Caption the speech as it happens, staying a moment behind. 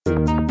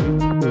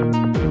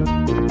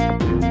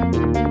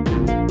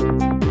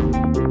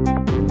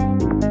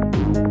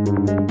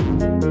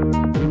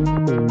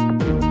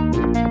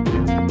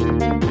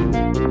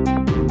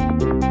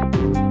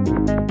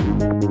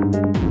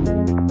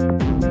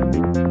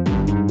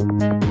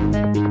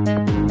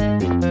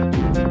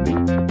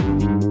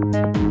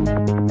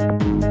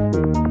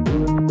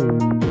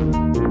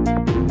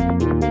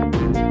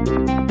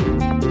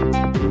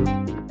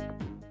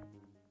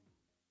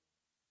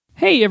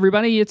Hey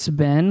everybody, it's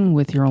Ben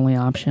with Your Only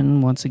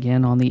Option once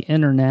again on the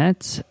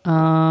internet.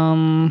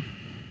 I've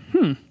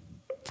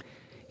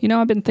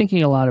been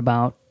thinking a lot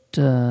about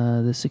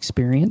this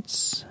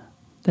experience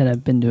that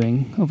I've been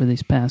doing over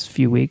these past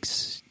few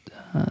weeks,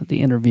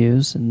 the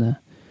interviews and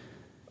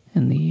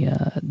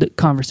the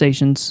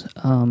conversations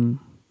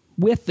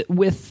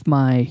with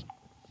my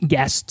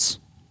guests,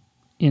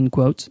 in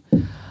quotes,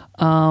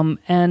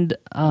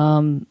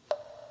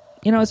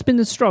 it's been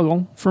a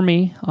struggle for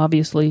me,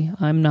 obviously.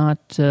 I'm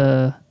not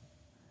the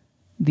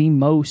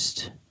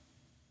most,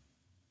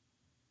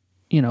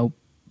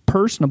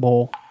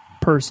 personable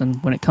person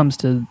when it comes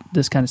to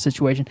this kind of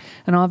situation.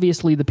 And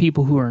obviously the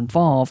people who are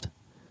involved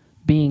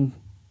being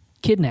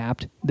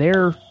kidnapped,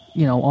 they're,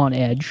 on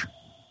edge.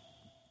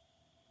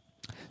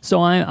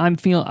 So I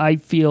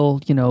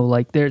feel,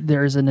 like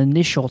there's an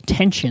initial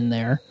tension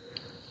there.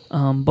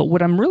 But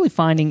what I'm really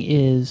finding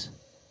is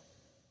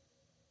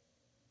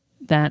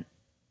that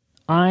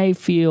I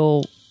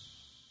feel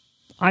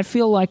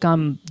like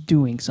I'm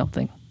doing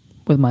something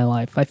with my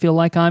life. I feel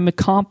like I'm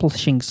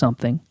accomplishing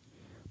something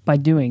by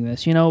doing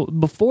this.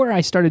 Before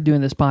I started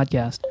doing this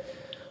podcast,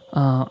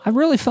 I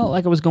really felt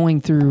like I was going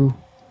through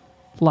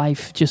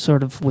life just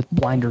sort of with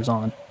blinders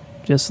on.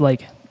 Just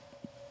like,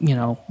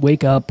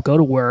 wake up, go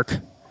to work,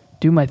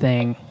 do my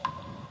thing,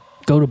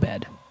 go to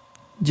bed.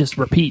 Just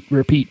repeat,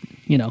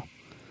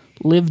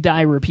 live,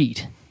 die,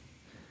 repeat.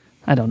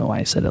 I don't know why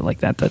I said it like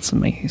that. That doesn't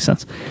make any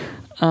sense.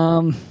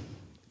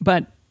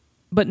 But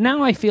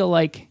now I feel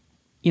like,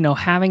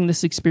 having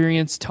this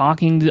experience,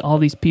 talking to all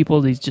these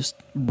people, these just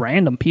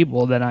random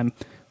people that I'm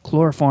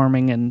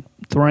chloroforming and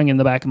throwing in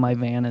the back of my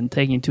van and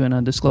taking to an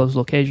undisclosed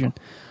location,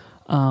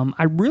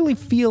 I really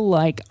feel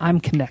like I'm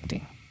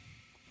connecting.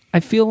 I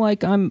feel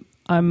like I'm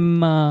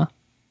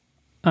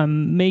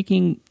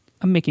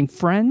making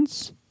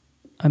friends.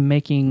 I'm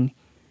making,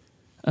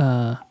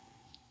 I'm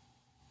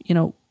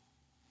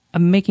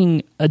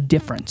making a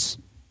difference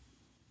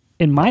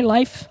in my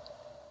life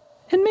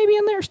and maybe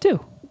in theirs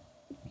too.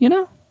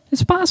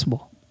 It's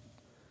possible.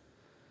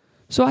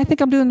 So I think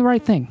I'm doing the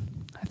right thing.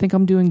 I think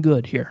I'm doing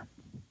good here.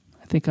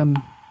 I think I'm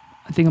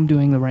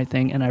doing the right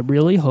thing, and I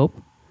really hope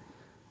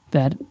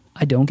that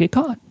I don't get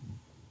caught.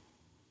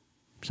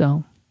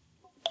 So,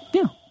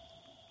 yeah.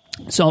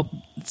 So,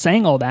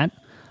 saying all that,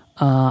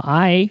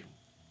 I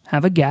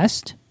have a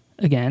guest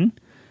again,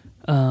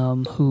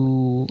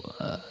 who,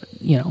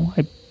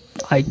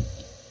 I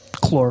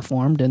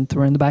chloroformed and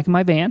threw in the back of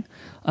my van.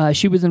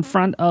 She was in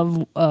front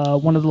of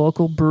one of the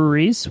local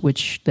breweries,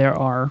 which there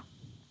are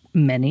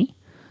many.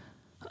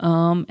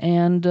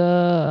 And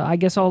I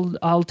guess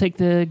I'll take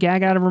the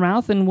gag out of her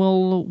mouth and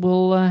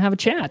we'll have a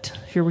chat.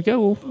 Here we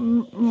go.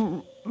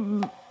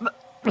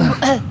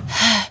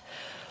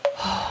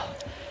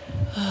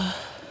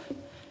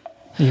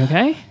 Are you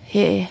okay?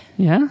 Yeah.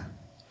 Yeah?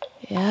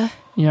 Yeah.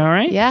 You all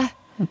right? Yeah.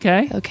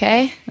 Okay.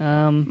 Okay.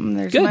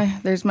 Good.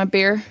 There's my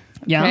beer.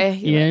 Yeah. Okay.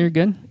 Yeah, you're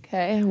good.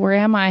 Okay. Where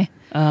am I?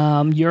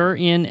 You're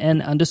in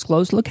an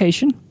undisclosed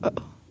location.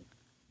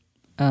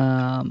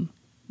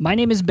 My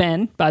name is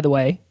Ben, by the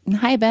way.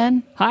 Hi,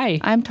 Ben. Hi.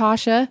 I'm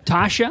Tasha.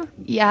 Tasha?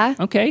 Yeah.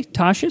 Okay,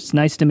 Tasha, it's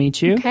nice to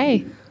meet you.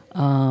 Okay.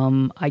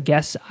 I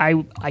guess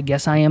I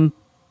am.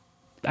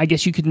 I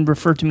guess you can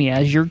refer to me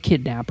as your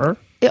kidnapper.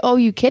 Oh,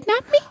 you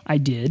kidnapped me? I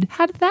did.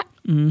 How did that?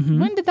 Mm-hmm.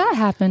 When did that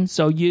happen?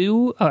 So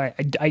you, I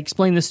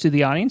explained this to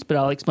the audience, but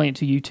I'll explain it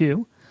to you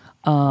too.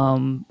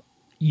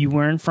 You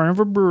were in front of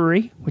a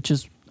brewery, which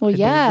is where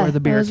the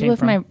beer I was came with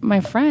from.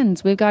 my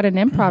friends. We've got an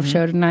improv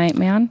show tonight,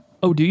 man.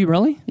 Oh, do you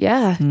really?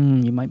 Yeah.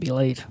 You might be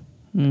late.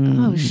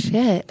 Oh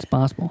shit. It's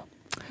possible.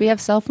 We have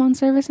cell phone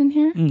service in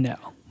here? No,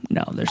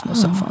 there's no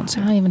cell phones I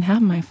here. don't even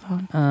have my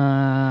phone.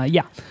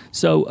 Yeah.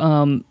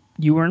 So,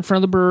 you were in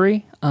front of the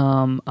brewery,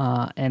 and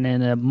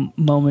in a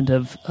moment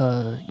of,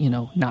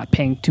 not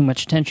paying too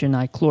much attention,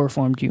 I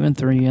chloroformed you and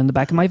threw you in the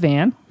back of my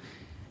van.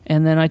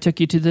 And then I took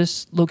you to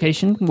this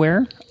location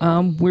where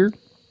we're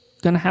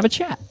going to have a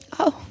chat.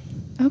 Oh,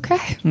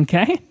 okay.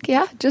 Okay?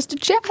 Yeah, just a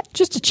chat.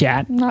 Just a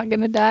chat. I'm not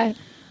going to die.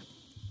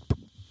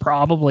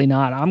 Probably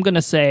not. I'm going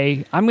to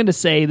say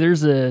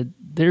there's a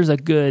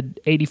good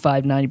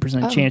 85,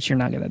 90% chance you're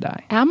not going to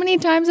die. How many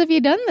times have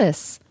you done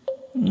this?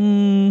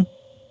 11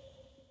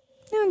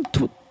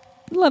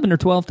 or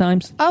 12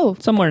 times. Oh.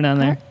 Somewhere down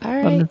there. All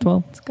right. 11 or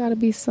 12. It's got to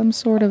be some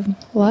sort of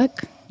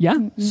luck.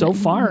 Yeah, so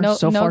far, No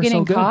getting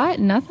so good. caught?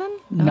 Nothing?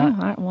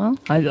 No.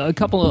 A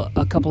couple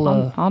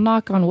of. I'll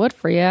knock on wood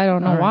for you. I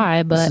don't know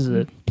why, but this is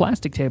a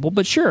plastic table,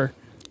 but sure.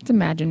 it's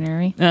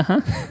imaginary.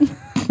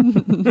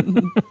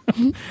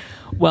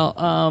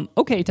 Well,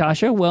 okay,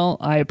 Tasha. Well,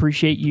 I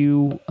appreciate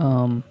you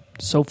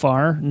so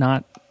far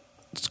not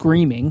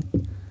screaming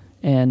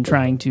and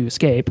trying to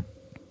escape.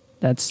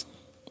 That's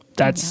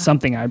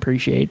something I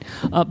appreciate.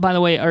 By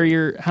the way,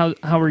 how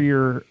are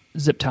your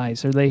zip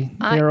ties? Are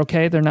they're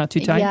okay? They're not too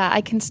tight? Yeah,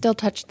 I can still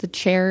touch the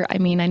chair. I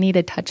mean, I need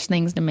to touch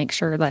things to make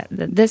sure that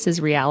this is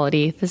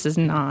reality. This is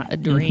not a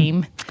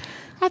dream.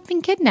 I've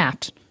been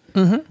kidnapped.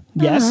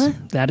 Yes,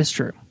 that is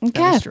true.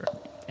 Okay. That is true.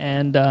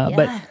 And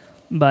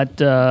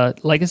but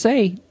like I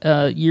say,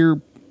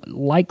 you're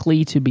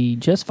likely to be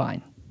just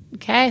fine.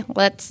 Okay,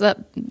 let's.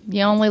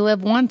 You only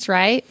live once,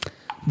 right?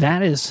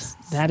 That is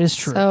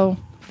true. So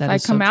That if I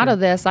is so come out true. of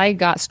this, I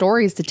got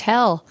stories to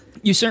tell.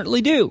 You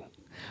certainly do,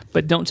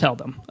 but don't tell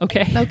them.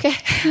 Okay. Okay.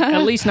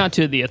 At least not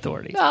to the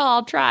authorities. Oh,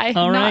 I'll try.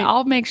 All No, right.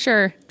 I'll make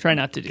sure. Try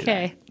not to do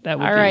Okay. that. That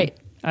would All be, right.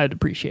 I'd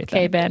appreciate that.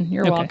 Okay, Ben,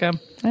 you're Okay. welcome.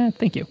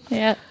 Thank you.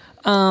 Yeah.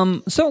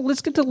 So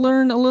let's get to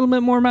learn a little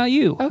bit more about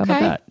you. Okay. How about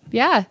that?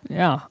 Yeah.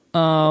 Yeah.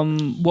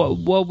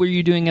 What were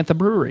you doing at the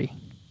brewery?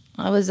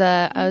 I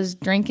was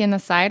drinking a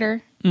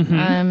cider,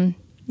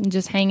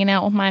 just hanging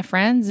out with my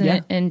friends and Yeah.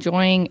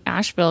 enjoying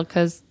Asheville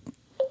because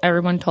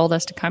everyone told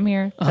us to come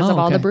here because Oh, of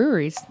all okay. the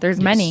breweries.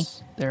 There's many.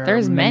 Yes,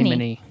 There's are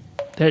many.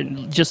 They're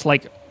just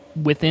like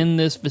within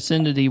this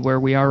vicinity where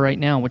we are right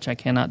now, which I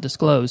cannot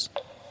disclose.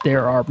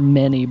 There are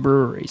many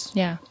breweries.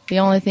 Yeah. The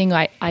only thing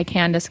I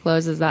can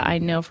disclose is that I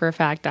know for a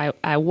fact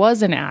I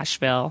was in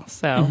Asheville,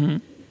 so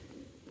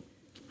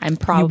I'm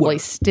probably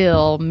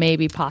still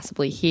maybe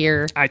possibly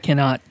here. I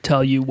cannot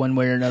tell you one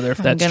way or another if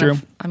that's true.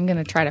 I'm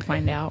gonna try to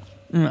find out.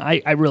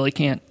 I really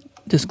can't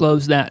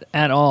disclose that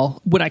at all.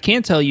 What I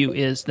can tell you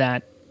is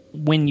that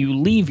when you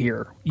leave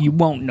here, you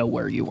won't know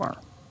where you are.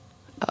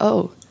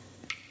 Oh,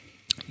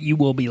 You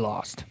will be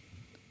lost.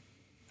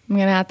 I'm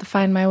gonna have to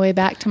find my way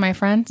back to my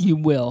friends. You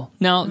will.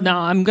 Now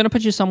I'm going to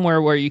put you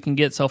somewhere where you can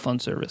get cell phone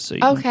service, so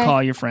you Okay. can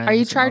call your friends. Are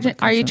you and all charging? that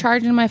kind Are of you stuff.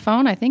 charging my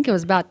phone? I think it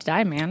was about to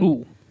die, man.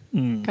 Ooh,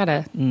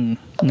 Gotta. no.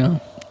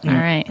 All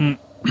right.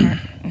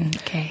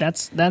 Okay.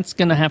 That's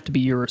going to have to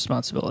be your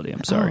responsibility.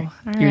 I'm sorry. Oh,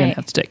 all You're going right. to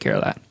have to take care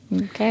of that.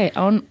 Okay.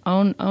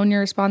 Own your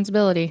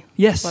responsibility.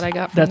 Yes, That's what I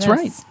got from That's this.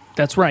 right.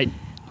 That's right.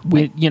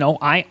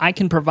 I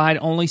can provide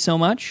only so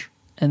much,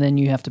 and then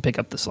you have to pick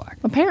up the slack.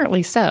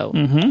 Apparently so.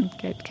 Mm-hmm.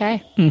 Good.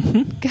 Okay.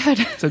 Mm-hmm.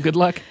 Good. So good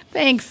luck.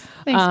 Thanks.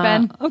 Thanks,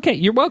 Ben. Okay,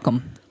 you're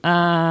welcome.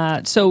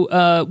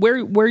 So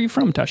where are you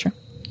from, Tasha?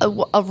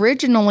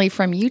 Originally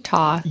from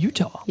Utah.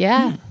 Utah.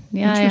 Yeah.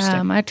 Yeah.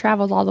 Interesting. I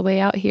traveled all the way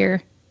out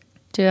here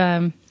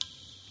to.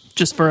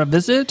 Just for a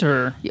visit,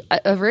 or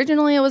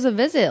Originally, it was a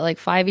visit. Like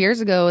 5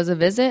 years ago, it was a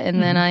visit,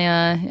 and then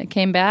I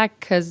came back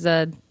because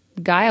the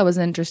guy I was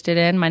interested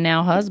in, my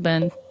now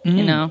husband,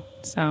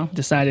 so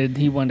decided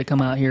he wanted to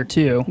come out here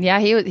too? yeah,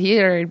 he had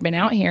already been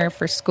out here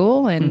for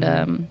school,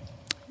 and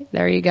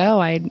there you go.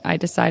 I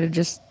decided to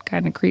just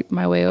kind of creep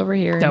my way over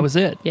here. That was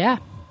it. Yeah,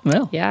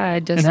 Well, yeah. I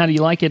just And how do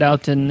you like it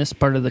out in this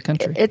part of the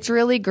country? it's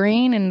really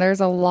green, and there's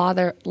a lot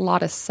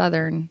of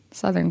southern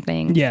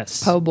things.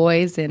 Yes. Po'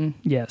 boys and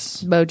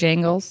Yes.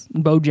 Bojangles.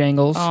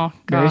 Bojangles. Oh,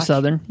 Very gosh.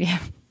 southern. Yeah,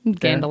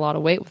 gained a lot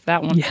of weight with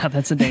that one. Yeah,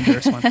 that's a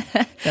dangerous one.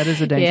 That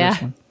is a dangerous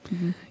Yeah. one.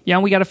 Yeah,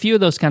 we got a few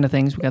of those kind of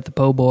things. We got the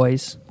po'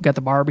 boys. We got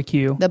the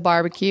barbecue. The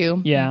barbecue,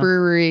 Yeah.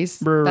 breweries.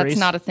 Breweries. That's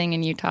not a thing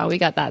in Utah. We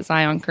got that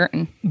Zion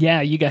Curtain.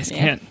 Yeah, you guys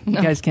can't. You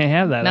guys can't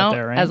have that No, out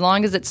there, right? as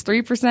long as it's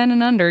 3%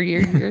 and under,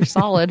 you're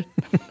solid.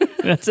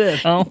 That's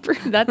it. Oh,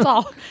 That's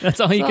all. that's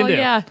all you can do.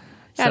 Yeah,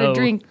 got to So-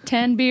 drink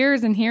 10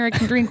 beers, and here I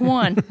can drink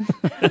one.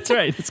 That's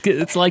right.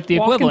 It's like the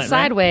Walking equivalent,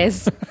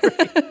 sideways.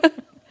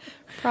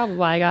 Probably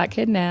why I got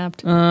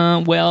kidnapped.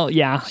 right? Well,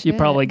 yeah, you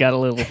probably got a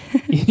little.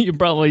 You're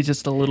probably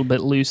just a little bit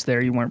loose there.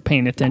 You weren't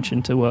paying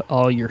attention to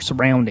all your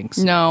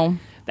surroundings. No.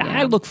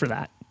 I look for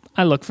that.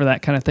 I look for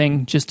that kind of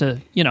thing just to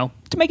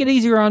to make it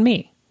easier on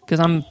me because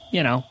I'm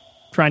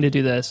trying to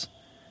do this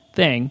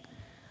thing.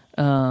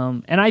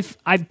 And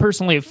I've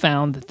personally have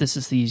found that this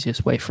is the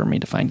easiest way for me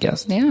to find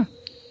guests. Yeah.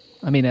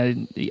 I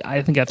mean,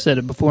 I think I've said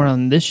it before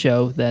on this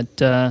show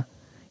that,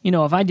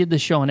 if I did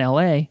this show in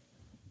L.A.,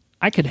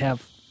 I could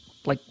have,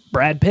 like,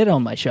 Brad Pitt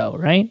on my show,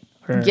 right?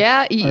 Or,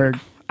 Yeah.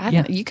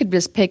 You could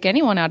just pick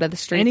anyone out of the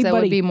streets that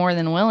Anybody. would be more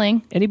than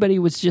willing. Anybody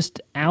was just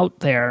out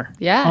there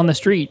Yeah. on the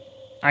street,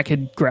 I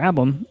could grab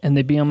them and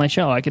they'd be on my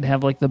show. I could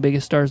have, like, the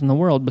biggest stars in the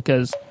world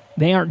because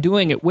they aren't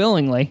doing it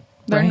willingly.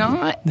 They're right?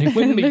 not. They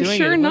wouldn't be They're doing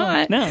sure it.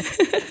 not. No.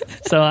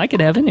 So I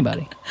could have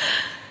anybody.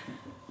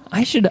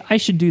 I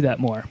should do that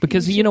more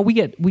because we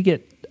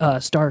get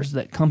stars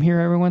that come here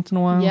every once in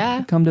a while.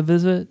 Yeah. Come to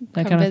visit.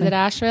 That Come kind of visit thing.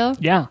 Asheville.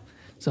 Yeah.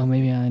 So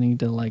maybe I need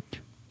to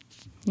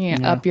Yeah,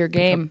 Yeah. up your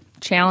game.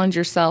 Challenge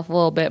yourself a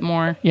little bit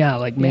more.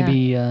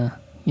 maybe Zach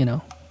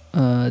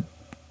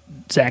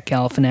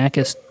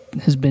Galifianakis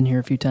has been here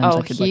a few times. Oh,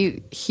 I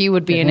could, he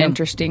would be get an him.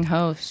 interesting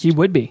host. he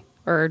would be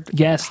Or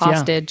guest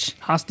hostage.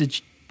 Yeah.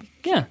 Hostage.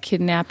 Yeah.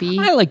 Kidnappee.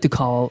 I like to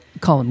call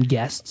them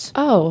guests.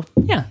 Oh,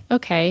 Yeah.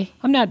 okay.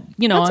 I'm not.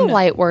 That's I'm a not-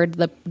 light word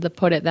to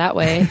put it that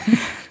way.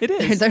 It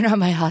is. They're not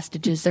my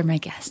hostages. They're my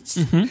guests.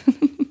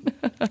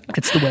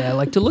 It's the way I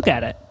like to look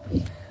at it.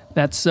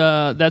 That's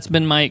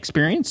been my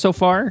experience so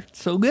far.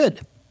 So good.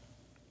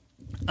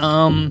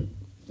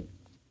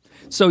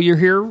 So you're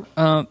here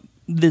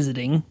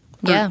visiting.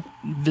 Yeah.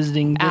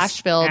 Visiting this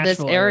Asheville, this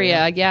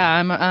area. Yeah,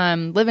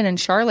 I'm living in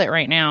Charlotte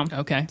right now.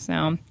 Okay.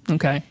 So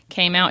Okay.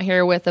 came out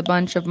here with a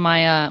bunch of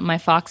my my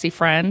Foxy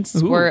friends.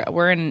 Ooh.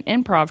 We're in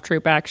an improv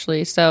troupe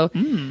actually. So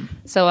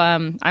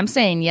I'm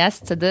saying yes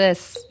to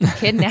this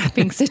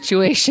kidnapping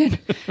situation.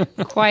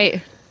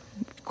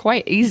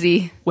 Quite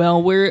easy.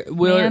 Well, we're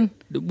Man.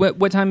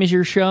 What time is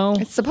your show?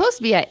 It's supposed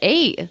to be at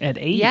 8. At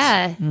 8?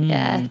 Yeah,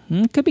 yeah.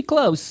 Could be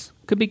close.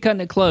 Could be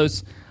cutting it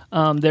close.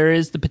 There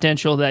is the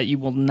potential that you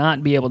will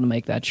not be able to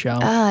make that show.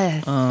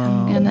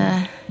 I'm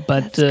gonna.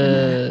 But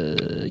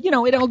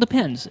it all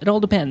depends. It all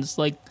depends.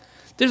 Like,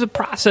 there's a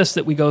process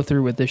that we go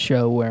through with this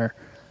show where,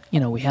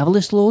 we have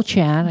this little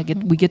chat.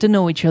 We get to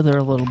know each other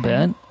a little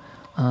bit,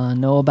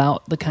 know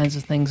about the kinds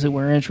of things that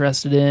we're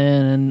interested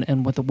in,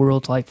 and what the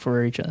world's like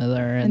for each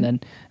other, and then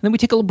we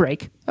take a little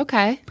break.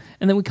 Okay.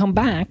 And then we come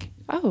back.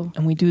 Oh.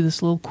 And we do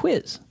this little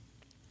quiz,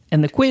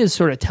 and the quiz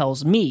sort of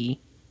tells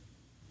me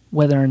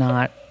whether or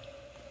not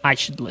I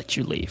should let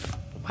you leave.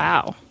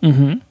 Wow.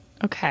 Mm-hmm.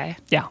 Okay.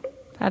 Yeah.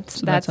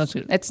 That's sounds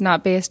good. It's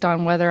not based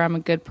on whether I'm a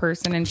good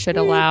person and should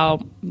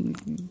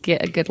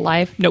get a good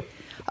life. Nope.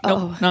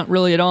 Nope, not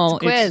really at all.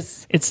 It's a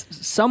quiz.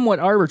 It's somewhat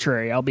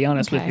arbitrary, I'll be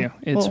honest with you.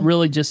 It's Cool.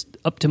 really just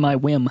up to my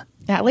whim.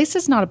 Yeah, at least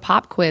it's not a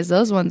pop quiz.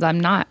 Those ones I'm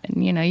not.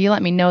 And, you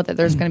let me know that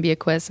there's going to be a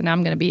quiz, and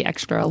I'm going to be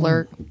extra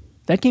alert.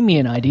 That gave me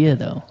an idea,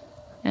 though.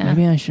 Yeah.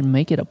 Maybe I should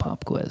make it a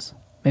pop quiz.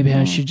 Maybe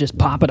I should just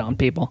pop it on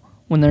people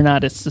when they're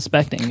not as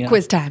suspecting.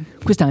 Quiz time.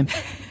 Quiz time.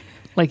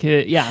 Like,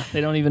 they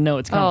don't even know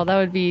it's coming. Oh, that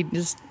would be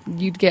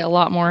you'd get a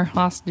lot more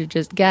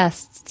hostages,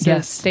 guests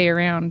to stay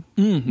around.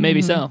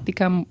 Maybe so.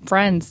 Become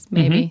friends,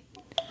 maybe.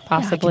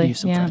 Possibly. I could use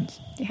some friends.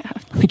 Yeah.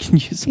 I can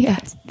use some Yeah.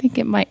 friends. I think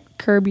it might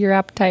curb your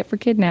appetite for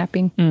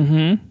kidnapping.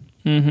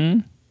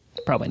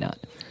 Probably not.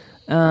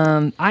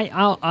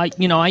 I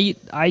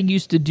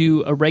used to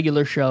do a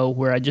regular show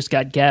where I just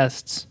got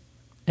guests,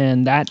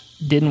 and that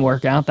didn't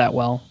work out that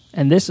well.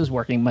 And this is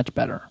working much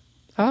better.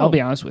 Oh. I'll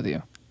be honest with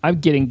you. I'm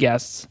getting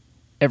guests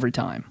every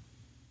time.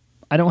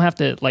 I don't have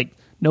to,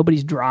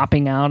 nobody's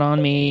dropping out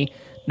on me.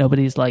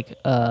 Nobody's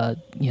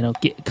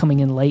coming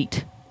in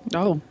late.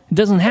 Oh. It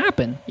doesn't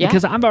happen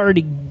because I've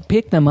already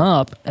picked them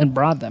up and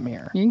brought them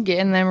here. You're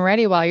getting them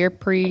ready while you're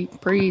pre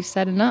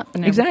setting up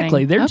and everything.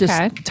 Exactly. They're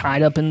just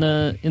tied up in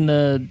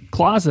the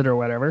closet or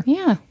whatever.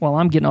 Yeah. While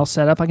I'm getting all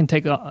set up, I can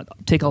take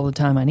all the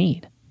time I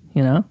need.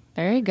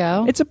 There you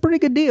go. It's a pretty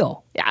good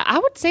deal. Yeah, I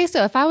would say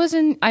so. If I was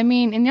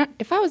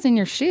if I was in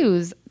your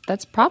shoes,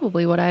 that's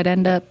probably what I'd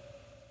end up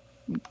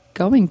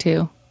going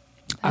to.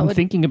 I'm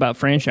thinking about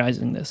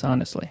franchising this,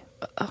 honestly.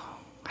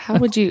 How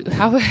would you?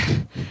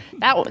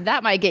 That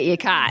might get you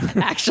caught.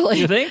 Actually,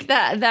 You think?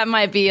 that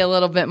might be a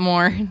little bit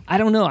more? I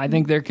don't know. I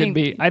think there could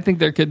be. I think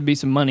there could be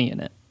some money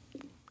in it.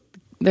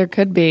 There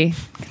could be,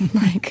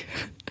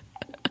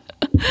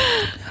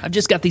 I've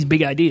just got these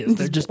big ideas.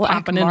 They're just black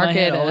popping in my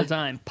head market, all the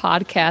time.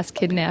 Podcast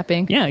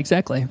kidnapping. Yeah,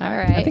 exactly. All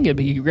right. I think it'd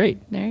be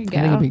great. There you I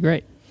think it'd be go.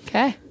 great.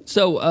 Okay.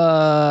 So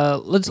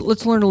let's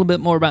learn a little bit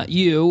more about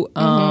you.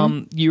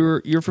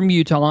 You're from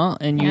Utah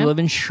and you Yep. live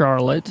in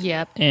Charlotte.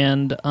 Yep.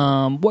 And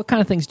what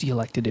kind of things do you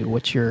like to do?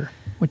 What's your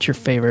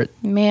favorite?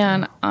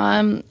 Man,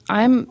 I'm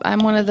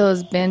one of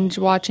those binge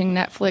watching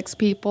Netflix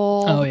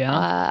people. Oh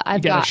yeah,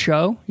 I've you got got a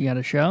show. You got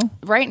a show.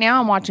 right now.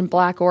 I'm watching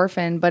Black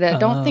Orphan, but I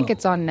don't think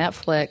it's on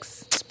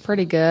Netflix. It's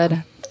pretty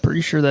good.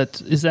 Pretty sure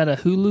is that a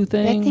Hulu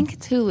thing? I think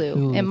it's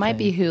Hulu. It might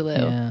be Hulu.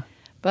 Yeah.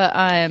 But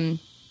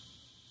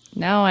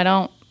no, I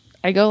don't.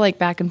 I go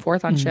back and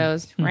forth on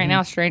shows. Right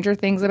now, Stranger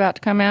Things about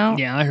to come out.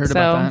 Yeah, I heard so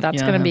about that. that's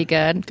Yeah, going to be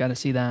good. Got to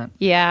see that.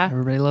 Yeah,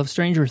 Everybody loves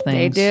Stranger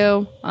Things. they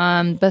do.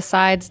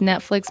 Besides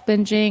Netflix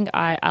binging,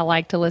 I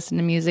like to listen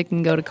to music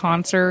and go to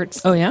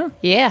concerts. Oh yeah.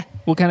 Yeah.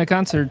 What kind of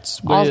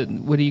concerts? What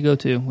do you go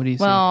to? What do you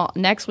see? Well,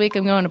 next week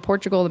I'm going to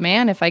Portugal the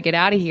Man if I get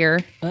out of here.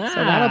 So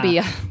that'll be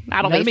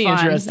That'll be fun.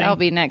 interesting. That'll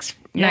be next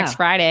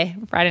Friday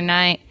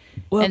night.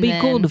 Well, it'd And be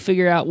cool then- to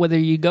figure out whether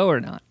you go or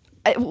not.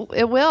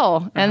 It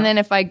will. And then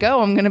if I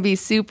go, I'm going to be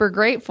super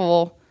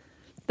grateful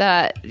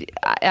that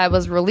I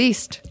was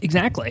released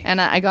Exactly. and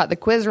I got the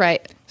quiz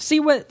right. See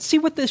what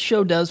this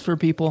show does for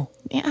people.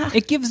 Yeah.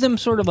 It gives them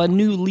sort of a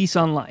new lease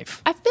on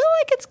life. I feel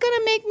like it's going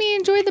to make me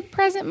enjoy the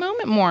present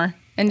moment more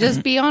and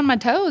just be on my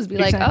toes. Be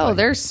like, Exactly. oh,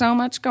 there's so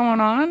much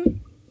going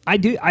on. I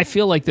do. I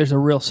feel like there's a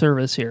real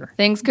service here.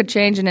 Things could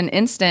change in an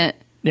instant.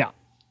 Yeah.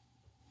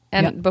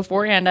 And Yeah.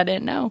 beforehand, I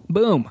didn't know.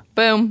 Boom.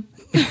 Boom.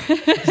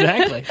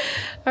 Exactly.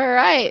 All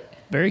right.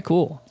 Very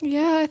cool.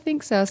 Yeah, I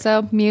think so.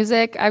 So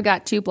music, I've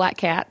got 2 black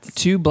cats.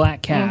 2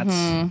 black cats.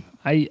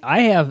 I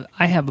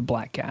have a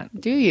black cat.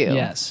 Do you?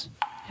 Yes.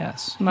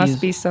 Yes.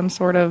 Must be some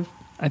sort of.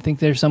 I think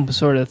there's some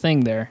sort of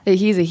thing there.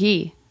 He's a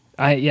he.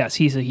 Yes,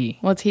 he's a he.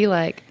 What's he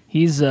like?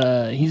 He's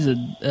a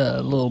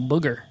little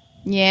booger.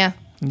 Yeah,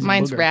 He's a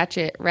mine's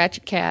booger.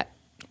 Ratchet cat.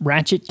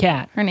 Ratchet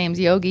cat. Her name's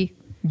Yogi.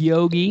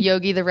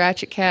 Yogi the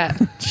Ratchet cat.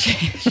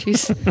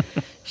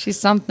 she's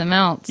something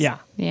else. Yeah.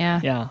 Yeah.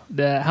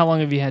 Yeah. How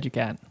long have you had your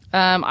cat?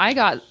 I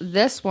got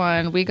this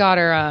one. We got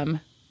her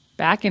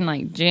back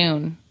in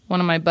June. One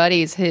of my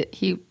buddies,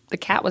 the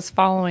cat was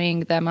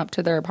following them up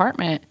to their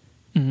apartment,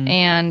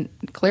 and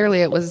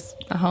clearly it was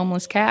a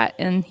homeless cat.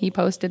 And he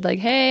posted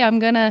 "Hey, I'm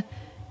gonna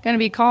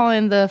be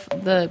calling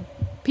the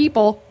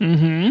people.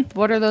 Mm-hmm.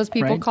 What are those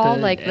people Right, called?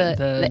 the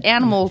The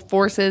animal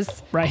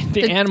forces, Right.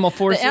 The animal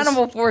forces. The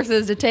animal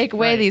forces to take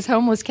away Right. these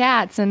homeless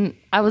cats." And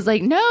I was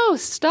like, "No,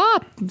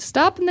 stop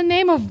in the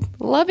name of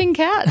loving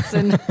cats!"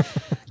 And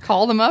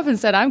called him up and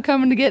said, I'm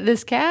coming to get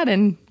this cat,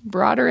 and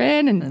brought her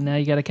in. And now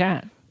you got a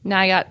cat.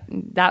 now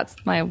that's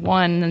my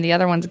one, and the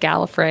other one's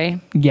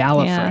Gallifrey.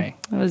 Gallifrey. Yeah,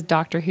 I was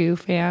Doctor Who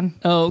fan.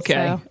 Oh, okay.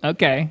 So,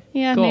 Okay.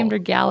 yeah, Cool. named her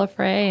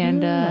Gallifrey,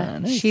 and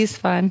nice. she's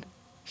fun.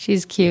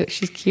 She's cute.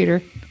 She's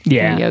cuter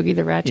Yeah. than Yogi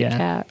the Ratchet Yeah.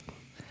 Cat.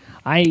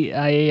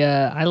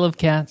 I love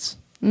cats.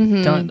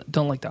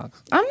 Don't like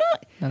dogs. I'm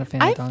Not a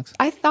fan of dogs.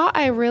 I thought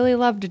I really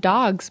loved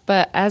dogs,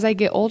 but as I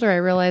get older, I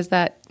realize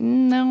that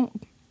no,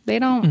 they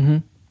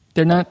don't.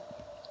 They're not.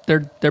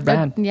 They're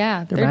bad.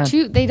 Yeah, They're they're bad.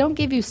 too. They don't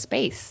give you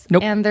space.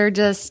 Nope. And they're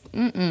just.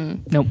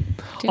 Mm-mm. Nope.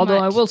 Although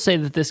much. I will say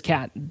that this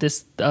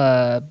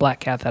black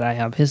cat that I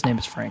have, his name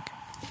is Frank.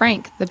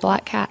 Frank, the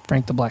black cat.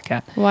 Frank the black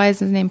cat. Why is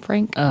his name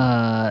Frank?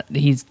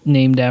 He's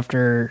named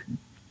after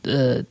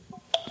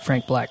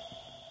Frank Black.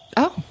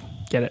 Oh,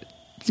 Get it?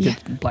 It's Yeah.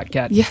 good. Black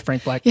cat. Yeah.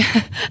 Frank Black.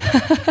 Yeah.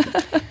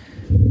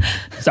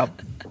 So,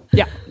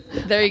 yeah.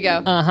 there you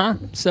go.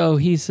 So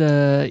he's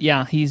a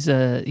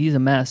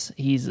mess.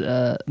 He's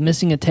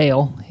missing a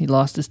tail. He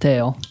lost his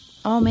tail,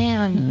 Oh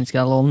man. and he's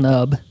got a little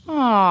nub,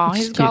 Oh,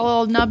 he's cute. got a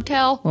little nub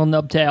tail. little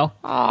nub tail.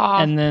 Aw.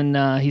 And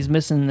then he's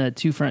missing the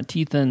two front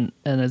teeth and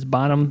his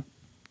bottom,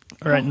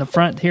 right in the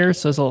front here.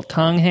 So his little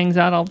tongue hangs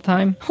out all the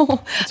time.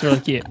 It's really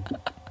cute.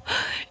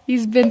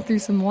 He's been through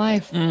some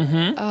life.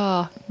 Mm-hmm.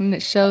 Oh, and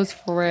it shows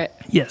for it.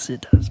 Yes,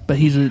 it does. But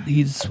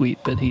he's sweet.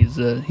 But he's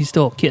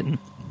still a kitten.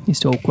 He's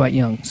still quite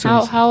young. So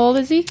How old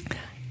is he?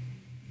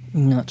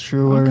 I'm not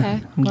sure.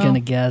 Okay, I'm well.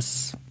 gonna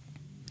guess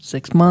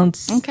 6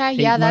 months. Okay, 8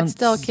 yeah, that's months.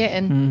 still a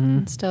kitten.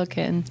 It's still a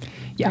kitten.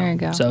 Yeah. There you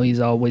go. So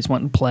he's always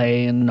wanting to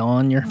play and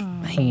on your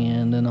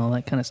hand and all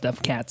that kind of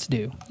stuff. Cats do.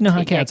 You know how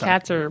Yeah, cats are.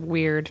 cats are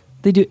weird.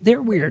 They do.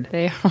 They're weird.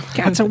 They are.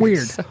 Cats are They're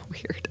weird. So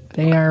weird.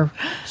 They are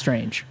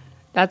strange.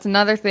 That's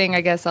another thing I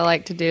guess I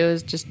like to do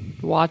is just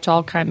watch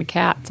all kind of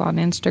cats on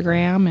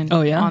Instagram and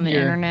Oh, yeah? on the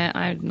You're- internet.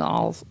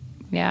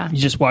 Yeah. You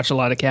just watch a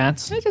lot of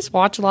cats. I just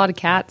watch a lot of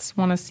cats.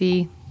 Want to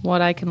see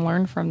what I can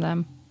learn from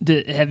them.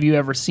 Have you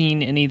ever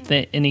seen any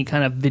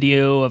kind of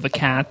video of a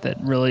cat that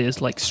really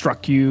has like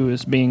struck you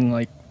as being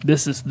like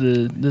this is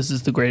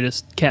the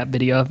greatest cat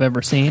video I've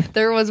ever seen?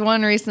 There was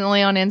one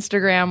recently on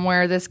Instagram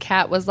where this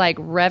cat was like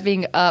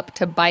revving up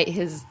to bite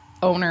his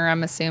owner,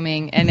 I'm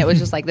assuming, and it was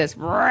just like this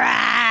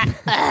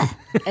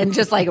and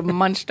just like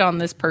munched on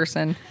this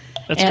person.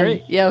 That's And,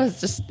 great. Yeah,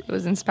 it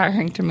was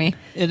inspiring to me.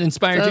 It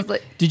inspired So I you. was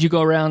like- Did you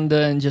go around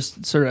and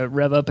just sort of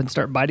rev up and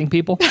start biting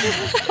people?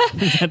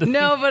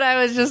 No, but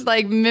I was just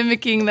like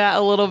mimicking that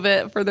a little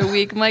bit for the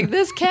week. I'm like,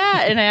 this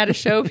cat, and I had to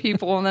show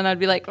people, and then I'd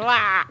be like,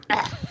 wah.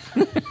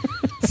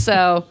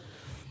 So,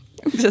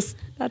 just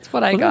that's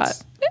what I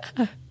got.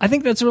 I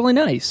think that's really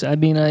nice. I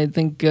mean, I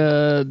think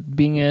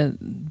being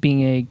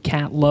a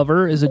cat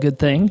lover is a good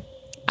thing.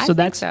 I So think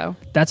that's so.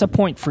 that's a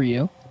point for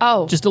you.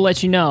 Oh, Just to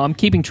let you know, I'm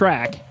keeping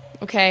track.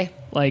 okay.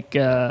 Like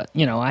I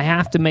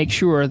have to make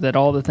sure that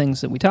all the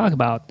things that we talk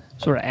about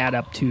sort of add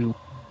up to,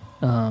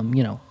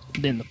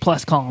 in the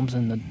plus columns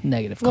and the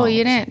negative columns. Well,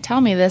 you didn't tell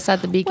me this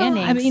at the Well,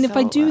 beginning. I mean, if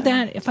I so, do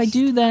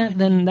that,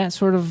 then that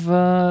sort of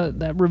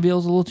that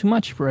reveals a little too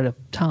much right up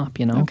top,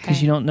 because okay.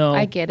 you don't know.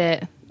 I get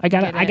it. I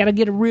gotta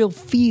get a real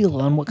feel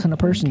on what kind of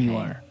person you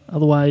are.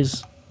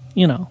 Otherwise,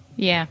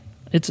 Yeah.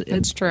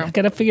 it's true. I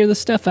gotta figure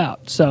this stuff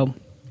out. So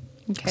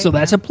Okay.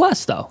 that's a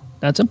plus, though.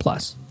 That's a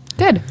plus.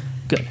 Good.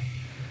 Good.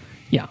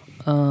 Yeah.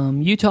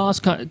 Utah's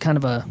kind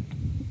of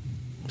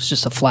it's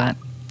just a flat.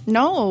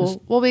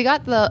 No, well, we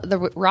got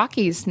the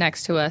Rockies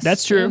next to us.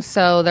 That's true.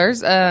 So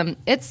there's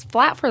it's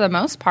flat for the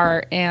most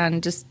part,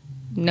 and just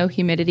no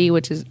humidity,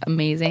 which is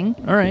amazing.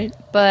 All right.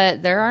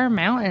 But there are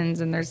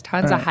mountains, and there's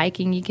tons All of right.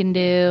 hiking you can do.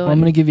 Well, I'm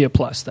going to give you a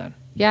plus then.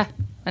 Yeah,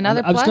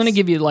 another. I was plus? going to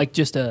give you like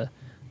just a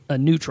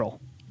neutral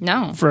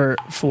no. for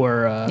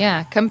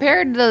Yeah,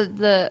 compared to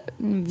the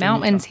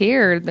mountains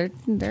here, they're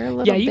a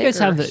little. Yeah, you guys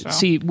have bigger,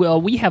 so.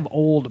 we have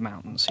old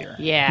mountains here.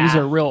 Yeah. These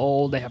are real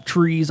old. They have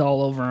trees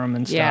all over them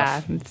and stuff.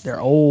 Yeah, it's They're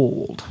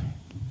old.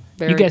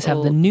 Very You guys have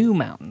the old. new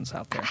mountains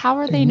out there. How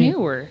are they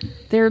newer?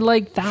 They're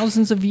like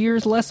thousands of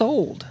years less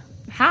old.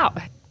 How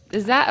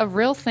is that a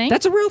real thing?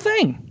 That's a real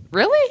thing.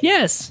 really.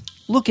 Yes.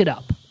 Look it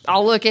up.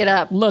 I'll look it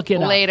up. Look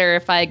it up. later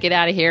if I get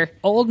out of here.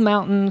 Old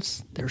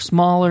mountains, they're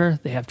smaller,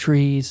 they have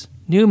trees.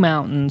 New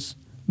mountains,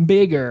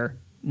 bigger,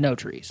 no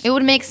trees. It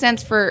would make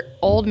sense for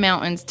old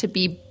mountains to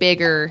be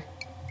bigger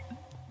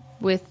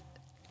with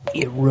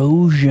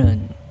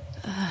Erosion.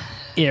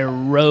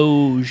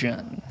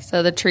 Erosion.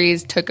 so the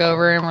trees took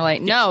over and we're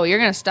like, no, you're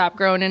going to stop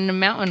growing in the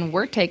mountain.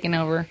 We're taking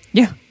over.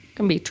 Yeah. It's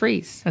going to be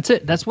trees. That's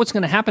it. That's what's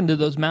going to happen to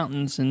those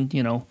mountains in,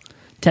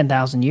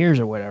 10,000 years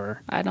or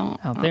whatever. I don't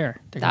Out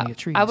there. They're going to get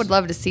trees. I would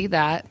love to see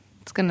that.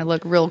 It's going to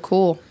look real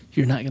cool.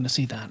 You're not going to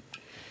see that.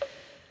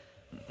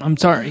 I'm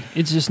sorry.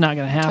 It's just not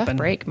going to happen. Tough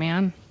break,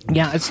 man.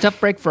 Yeah, it's a tough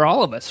break for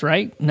all of us,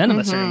 right? None of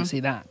us are going to see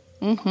that.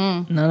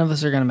 Mm-hmm. None of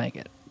us are going to make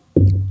it.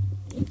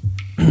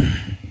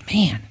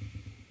 Man,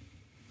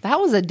 That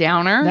was a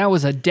downer. that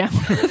was a downer.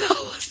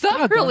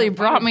 that really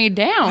brought me Why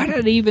down.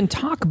 did I even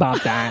talk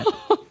about that?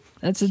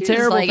 That's a You just,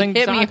 terrible like, thing to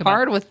hit talk me about.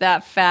 hard with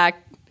that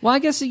fact. Well, I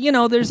guess,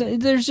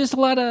 there's just a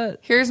lot of...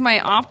 Here's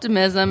my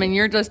optimism, and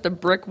you're just a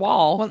brick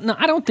wall. Well, no,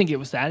 I don't think it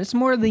was that. It's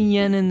more the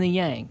yin and the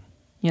yang,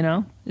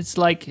 It's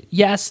like,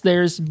 yes,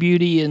 there's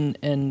beauty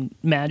and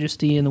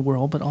majesty in the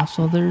world, but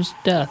also there's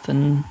death.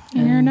 And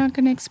you're not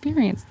going to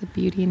experience the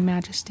beauty and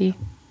majesty.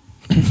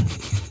 There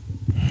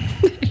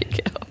you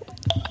go.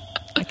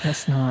 I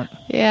guess not.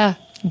 Yeah.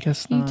 I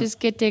guess not. You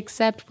just get to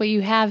accept what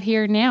you have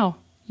here now.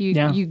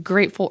 You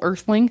grateful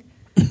earthling.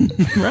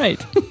 Right.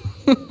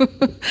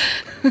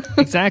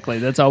 Exactly.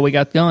 That's all we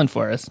got going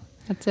for us.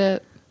 That's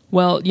it.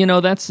 Well,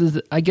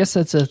 I guess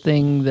that's a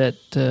thing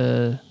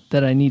that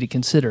I need to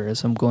consider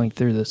as I'm going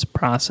through this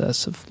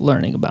process of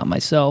learning about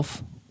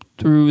myself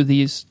through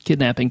these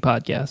kidnapping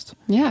podcasts.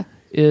 Yeah.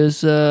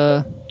 Is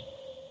there's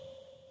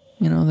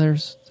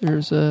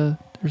a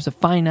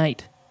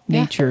finite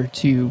nature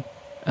to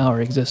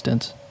our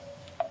existence.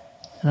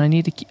 And I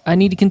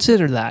need to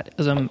consider that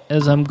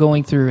as I'm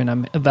going through and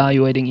I'm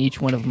evaluating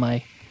each one of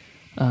my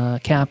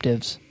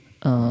captives.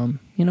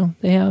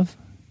 They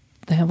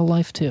have a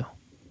life too.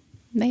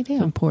 They do.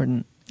 It's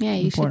important. Yeah,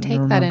 you should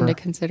take that into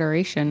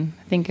consideration.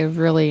 I think it would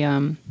really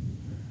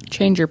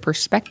change your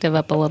perspective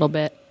up a little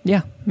bit.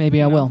 Yeah,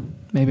 maybe I will.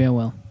 Maybe I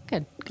will.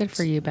 Good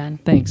for you, Ben.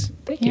 Thanks.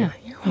 Thank you. Yeah,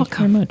 you're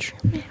welcome. Thank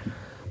you very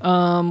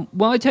much.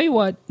 Well, I tell you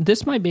what,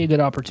 this might be a good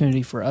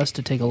opportunity for us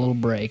to take a little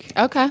break.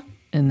 Okay.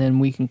 And then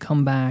we can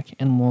come back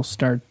and we'll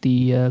start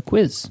the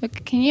quiz.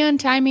 Can you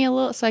untie me a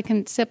little so I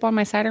can sip on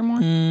my cider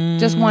more?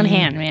 Just one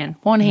hand, man.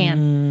 One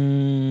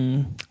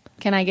hand.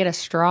 Can I get a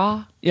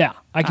straw? Yeah,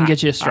 I can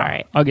get you a straw. All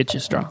right. I'll get you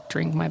a straw.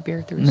 Drink my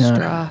beer through the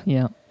straw.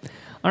 Yeah.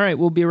 All right,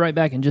 we'll be right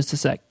back in just a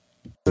sec.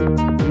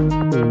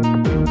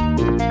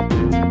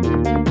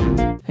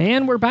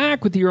 And we're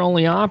back with your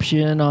only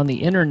option on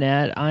the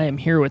internet. I am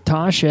here with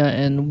Tasha,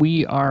 and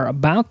we are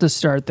about to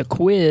start the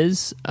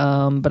quiz.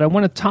 But I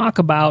want to talk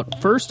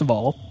about, first of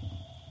all,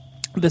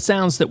 the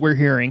sounds that we're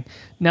hearing.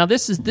 Now,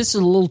 this is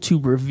a little too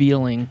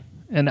revealing,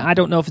 and I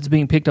don't know if it's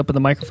being picked up with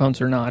the microphones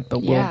or not,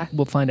 but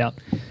we'll find out.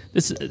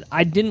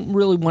 I didn't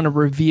really want to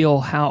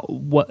reveal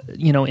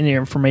any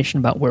information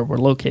about where we're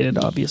located,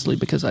 obviously,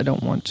 because I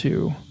don't want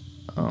to,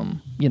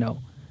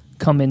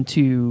 come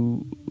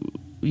into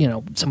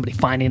somebody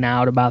finding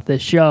out about this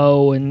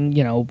show and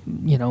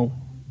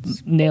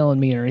nailing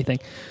me or anything.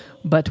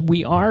 But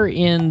we are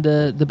in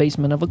the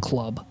basement of a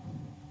club.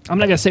 I'm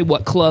not gonna say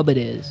what club it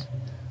is,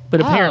 but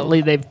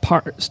apparently they've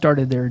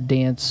started their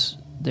dance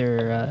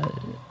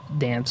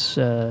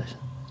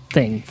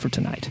thing for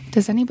tonight.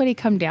 Does anybody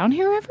come down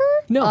here ever?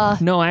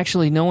 No,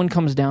 actually, no one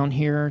comes down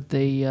here.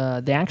 They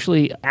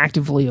actually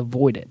actively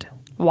avoid it.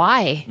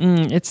 Why?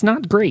 It's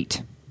not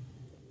great.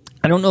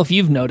 I don't know if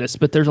you've noticed,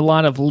 but there's a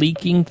lot of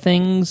leaking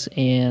things,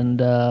 and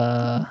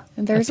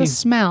there's a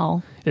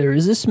smell. There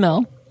is a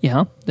smell.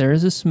 Yeah, there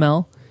is a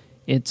smell.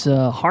 It's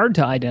hard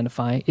to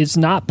identify. It's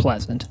not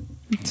pleasant.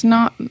 It's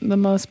not the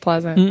most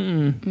pleasant.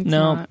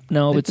 No, it's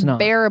not. It's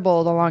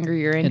bearable the longer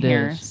you're in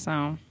here. Is.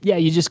 So yeah,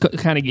 you just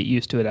kind of get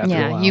used to it after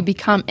a while. You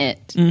become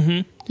it.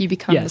 Mm-hmm. You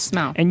become the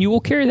smell. And you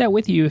will carry that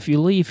with you if you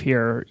leave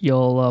here.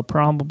 You'll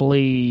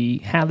probably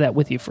have that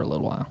with you for a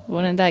little while.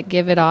 Wouldn't that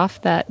give it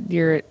off that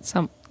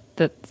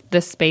that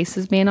this space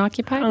is being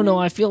occupied? I don't know.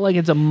 I feel like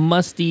it's a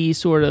musty,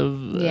 sort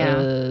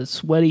of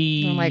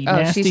sweaty,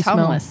 nasty she's smell.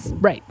 Homeless.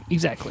 Right,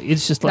 exactly.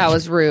 It's just like... That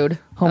was rude.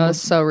 That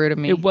was so rude of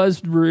me. It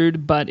was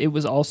rude, but it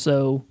was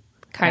also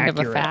kind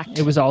accurate. of a fact.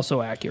 It was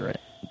also accurate.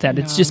 That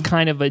it's just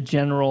kind of a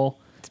general...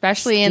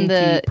 Especially in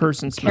the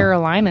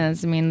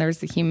Carolinas. I mean, there's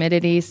the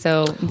humidity,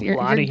 so you're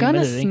going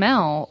to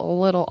smell a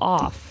little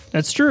off.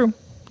 That's true.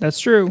 The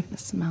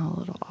smell a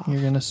little off.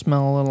 You're going to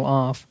smell a little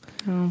off.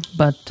 Oh.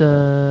 But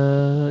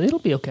it'll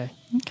be okay.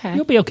 Okay.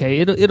 You'll be okay.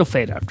 It'll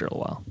fade after a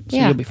while. So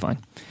you'll be fine.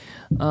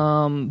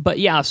 But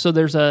yeah, so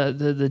there's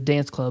the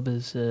dance club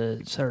is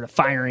sort of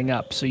firing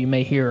up. So you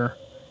may hear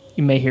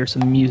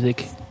some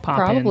music pop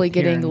in. Probably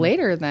getting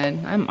later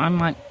then. I'm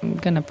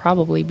going to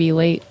probably be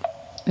late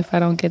if I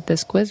don't get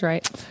this quiz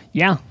right.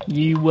 Yeah,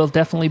 you will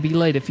definitely be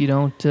late if you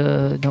don't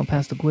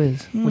pass the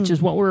quiz, which is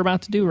what we're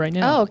about to do right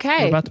now. Oh,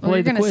 okay. We're about to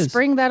play the quiz. You're going to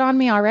spring that on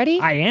me already?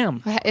 I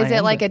am. Is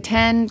it like a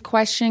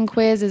 10-question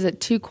quiz? Is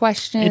it 2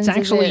 questions? It's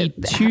actually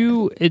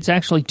two. It's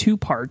actually 2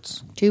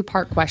 parts.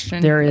 2-part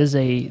question. There is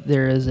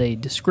a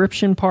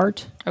description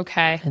part.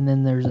 Okay. And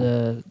then there's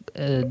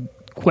a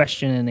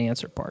question and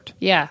answer part.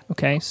 Yeah.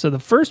 Okay. So the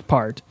first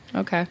part.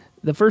 Okay.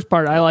 The first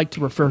part I like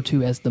to refer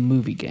to as the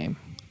movie game.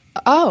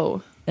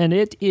 Oh. And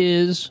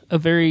it's a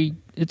very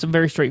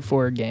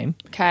straightforward game.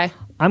 Okay.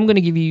 I'm going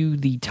to give you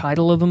the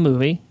title of a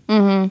movie.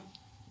 Mm-hmm.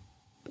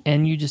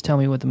 And you just tell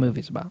me what the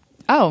movie's about.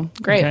 Oh,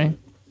 great. Okay.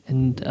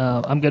 And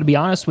I'm going to be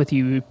honest with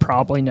you, you've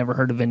probably never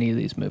heard of any of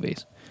these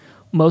movies.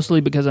 Mostly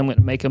because I'm going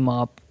to make them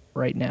up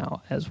right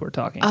now as we're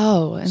talking.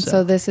 Oh, and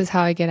so this is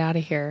how I get out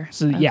of here.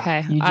 So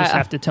yeah, you just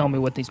have to tell me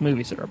what these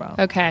movies are about.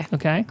 Okay.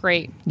 Okay?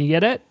 Great. You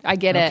get it? I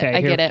get it. Okay,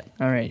 I get it.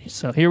 All right.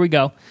 So here we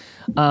go.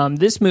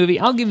 This movie,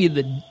 I'll give you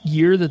the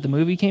year that the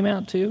movie came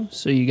out too,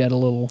 so you got a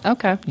little...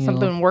 Okay.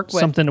 Something to work with.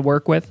 Something to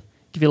work with.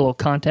 Give you a little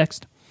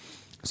context.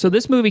 So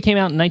this movie came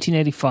out in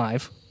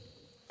 1985.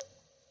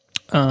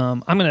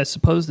 I'm going to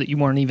suppose that you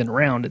weren't even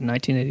around in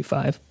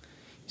 1985.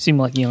 You seem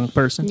like a young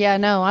person. Yeah,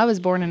 no, I was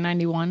born in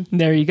 91.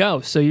 There you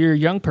go. So you're a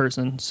young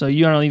person. So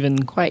you don't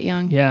even... Quite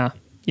young. Yeah.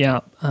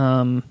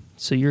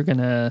 So you're going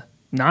to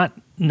not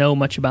know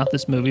much about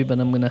this movie, but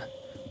I'm going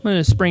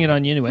to spring it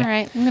on you anyway. All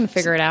right, I'm going to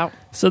figure it out.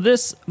 So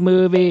this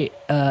movie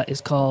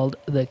is called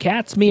The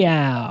Cat's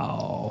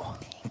Meow.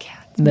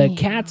 The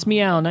Cat's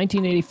Meow,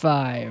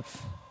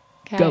 1985.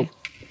 Okay. Go.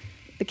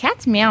 The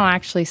Cat's Meow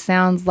actually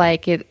sounds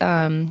like it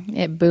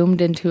boomed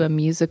into a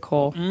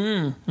musical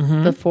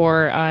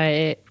before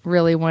it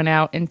really went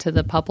out into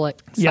the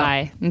public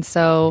eye. And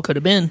so Could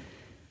have been.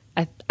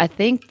 I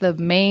think the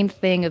main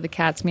thing of The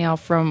Cat's Meow,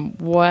 from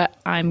what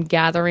I'm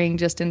gathering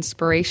just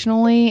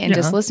inspirationally and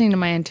just listening to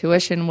my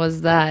intuition,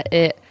 was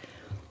that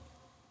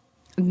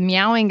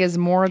meowing is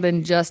more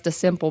than just a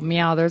simple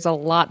meow. There's a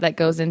lot that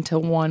goes into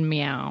one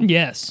meow.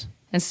 Yes.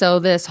 And so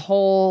this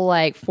whole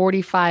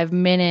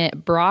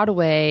 45-minute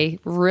Broadway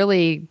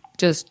really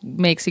just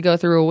makes you go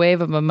through a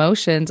wave of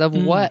emotions of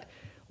what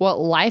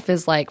life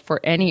is like for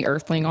any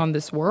earthling on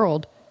this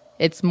world.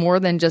 It's more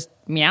than just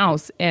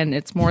meows, and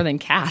it's more than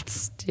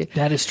cats.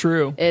 That is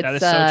true. That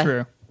is so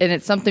true. And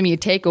it's something you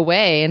take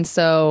away. And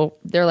so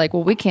they're like,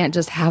 well, we can't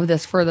just have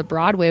this for the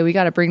Broadway. We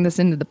got to bring this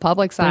into the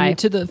public's eye.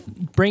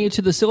 Bring it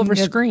to the silver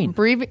screen.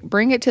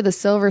 Bring it to the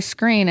silver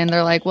screen. And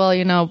they're like,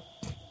 well,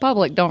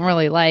 public don't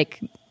really like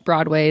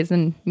Broadways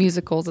and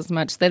musicals as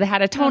much. They had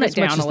to tone it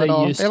down a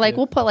little. They're like,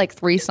 we'll put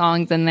 3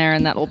 songs in there,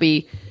 and that'll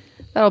be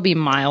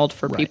mild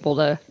for people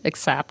to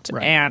accept.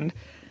 Right. And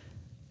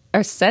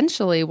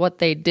essentially what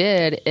they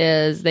did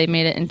is they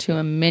made it into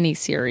a mini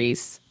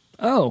series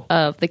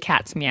of The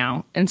Cat's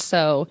Meow. And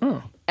so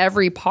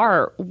every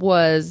part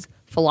was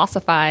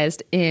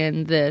philosophized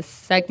in this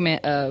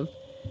segment of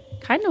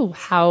kind of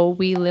how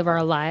we live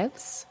our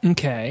lives.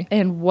 Okay.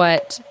 And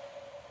what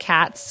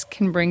cats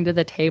can bring to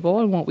the table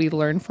and what we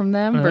learn from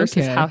them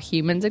versus how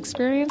humans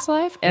experience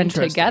life. And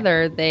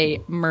together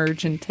they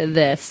merge into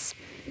this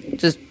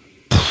just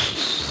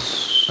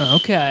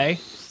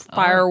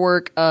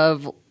firework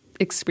of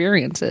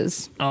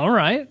experiences. All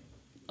right.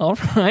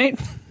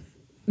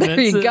 There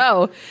you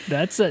go.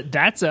 That's a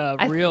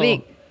real. I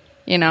think,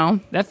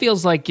 that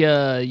feels like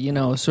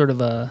sort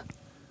of a.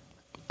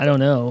 I don't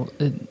know.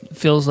 It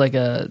feels like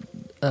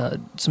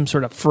some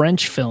sort of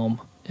French film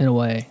in a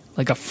way,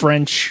 like a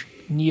French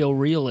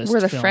neo-realist.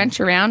 Were the film. French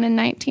around in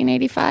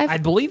 1985? I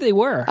believe they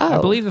were. Oh.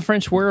 I believe the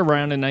French were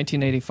around in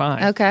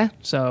 1985. Okay.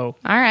 So.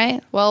 All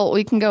right. Well,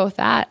 we can go with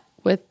that.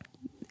 With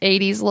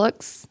 80s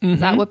looks. Is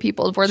that what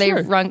people were? They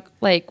run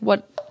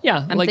what?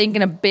 Yeah, I'm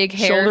thinking of big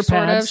hair,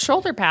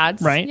 shoulder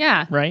pads. Right.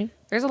 Yeah. Right.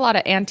 There's a lot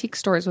of antique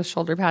stores with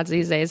shoulder pads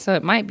these days, so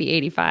it might be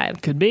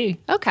 85. Could be.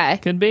 Okay.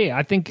 Could be.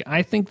 I think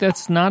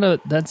that's not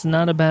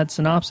a bad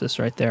synopsis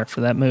right there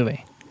for that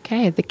movie.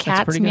 Okay, The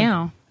Cat's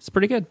Meow. It's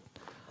pretty good.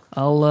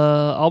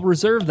 I'll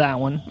reserve that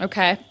one.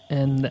 Okay.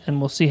 And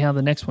we'll see how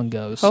the next one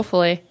goes.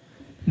 Hopefully.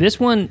 This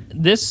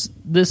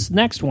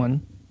next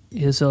one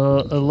is a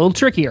little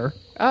trickier.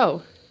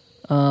 Oh.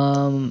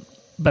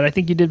 But I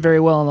think you did very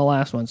well on the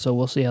last one, so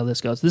we'll see how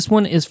this goes. This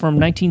one is from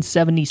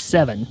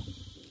 1977.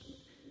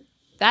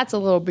 That's a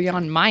little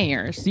beyond my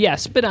ears.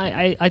 Yes, but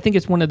I think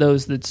it's one of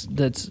those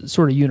that's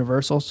sort of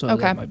universal, so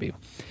that might be.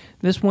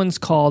 This one's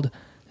called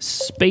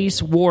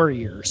Space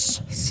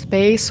Warriors.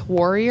 Space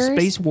Warriors?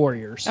 Space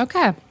Warriors.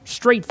 Okay.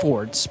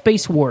 Straightforward.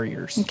 Space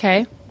Warriors. Okay.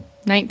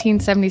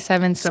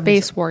 1977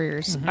 Space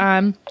Warriors.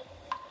 Mm-hmm.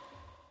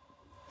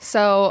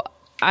 So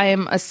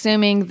I'm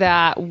assuming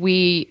that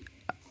we...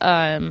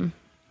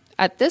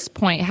 at this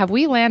point, have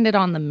we landed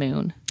on the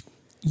moon?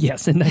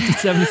 Yes, in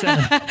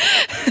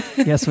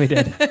 1977. Yes, we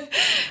did.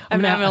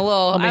 I'm a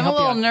little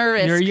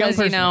nervous because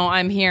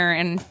I'm here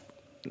and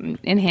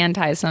in hand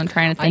ties, so I'm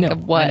trying to think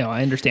of what. I know,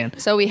 I understand.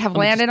 So we have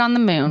landed on the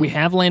moon. We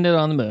have landed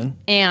on the moon,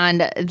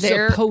 and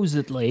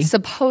supposedly,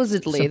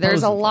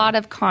 there's a lot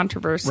of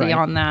controversy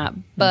on that.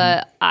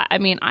 But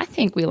I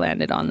think we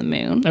landed on the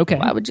moon. Okay,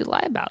 why would you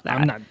lie about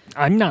that?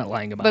 I'm not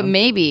lying about it. But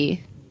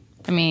maybe,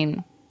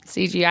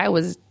 CGI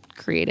was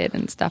created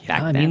and stuff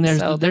back then.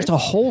 There's a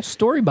whole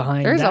story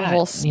behind there's that. a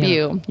whole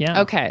spew.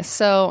 Yeah. Okay,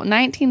 so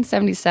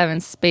 1977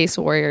 Space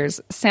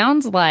Warriors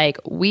sounds like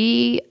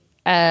we,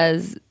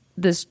 as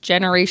this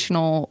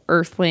generational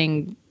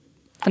Earthling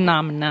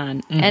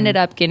phenomenon, ended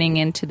up getting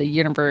into the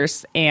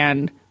universe,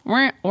 and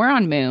we're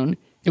on Moon.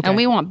 Okay. And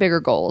we want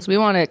bigger goals. We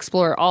want to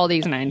explore all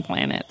these 9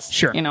 planets.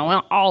 Sure. We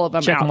want all of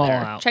them Check out them all there.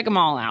 out. Check them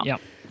all out.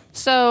 Yep.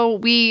 So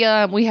we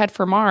head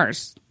for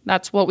Mars.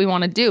 That's what we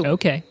want to do.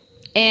 Okay.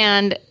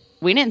 And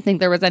we didn't think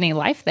there was any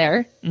life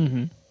there.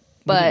 Mm-hmm.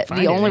 But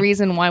the only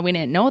reason why we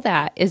didn't know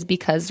that is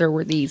because there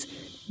were these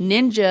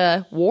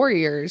ninja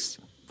warriors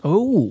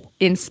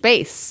in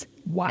space.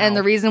 Wow. And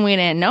the reason we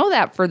didn't know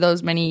that for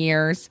those many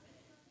years,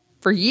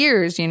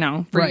 years during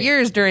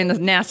the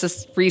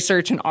NASA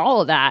research and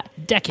all of that.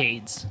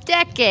 Decades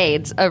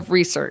of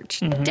research.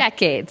 Mm-hmm.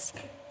 Decades.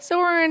 So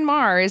we're in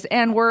Mars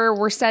and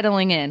we're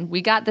settling in.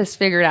 We got this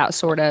figured out,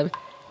 sort of.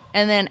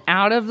 And then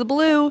out of the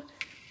blue,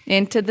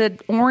 into the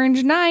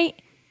orange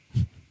night,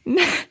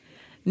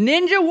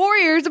 ninja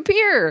warriors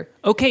appear.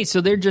 Okay,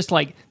 so they're just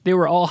like, they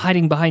were all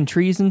hiding behind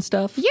trees and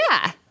stuff?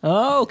 Yeah.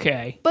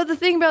 Okay. But the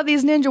thing about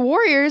these ninja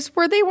warriors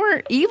were they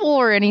weren't evil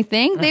or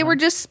anything. They were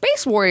just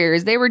space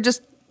warriors. They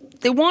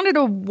wanted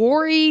to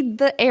worry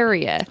the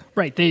area.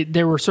 Right,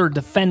 they were sort of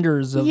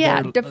defenders of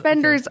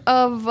defenders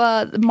of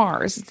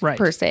Mars, Right.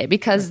 per se,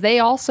 because they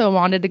also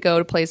wanted to go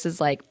to places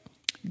like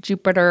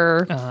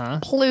Jupiter,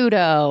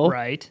 Pluto.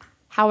 Right.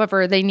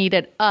 However, they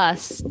needed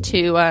us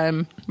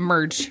to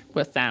merge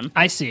with them.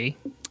 I see.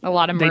 A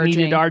lot of They merging.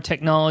 needed our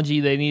technology,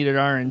 they needed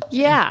our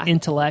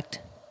intellect.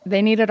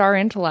 They needed our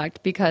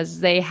intellect because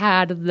they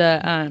had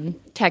the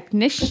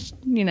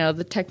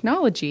the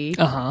technology.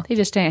 They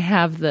just didn't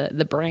have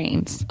the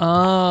brains.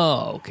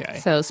 Oh, okay.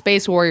 So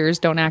space warriors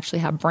don't actually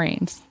have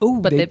brains. Ooh,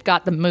 but they've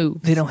got the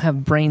moves. They don't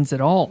have brains at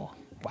all.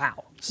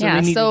 Wow. So Yeah,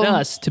 they needed so-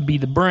 us to be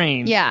the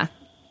brain. Yeah.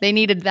 They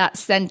needed that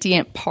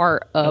sentient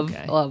part of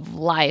Okay.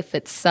 life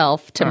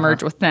itself to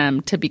merge with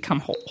them to become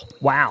whole.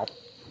 Wow.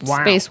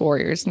 Space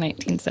Warriors,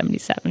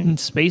 1977.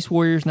 Space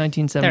Warriors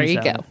 1977. There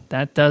you go.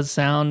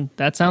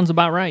 That sounds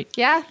about right.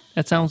 Yeah,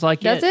 That sounds like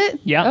does it?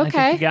 Yeah, I Okay.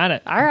 think you got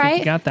it. All I think right.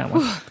 you got that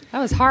one. That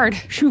was hard.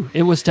 Phew,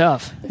 it was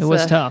tough. It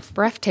was It's a tough.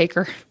 breath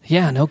taker.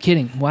 Yeah, no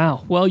kidding.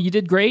 Wow. Well, you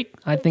did great.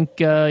 I think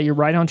you're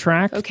right on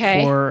track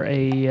Okay. for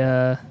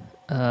a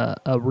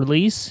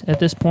release at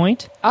this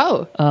point.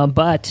 Oh,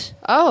 But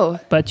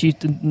you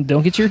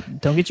don't get your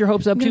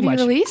hopes up too Gonna be much.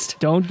 released?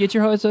 Don't get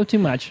your hopes up too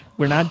much.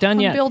 We're not done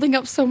I'm yet. building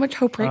up so much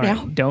hope right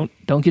All now.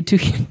 Don't get too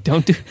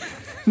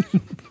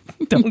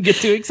don't get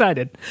too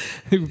excited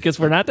because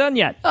we're not done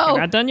yet. Oh. We're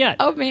not done yet.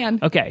 Oh man.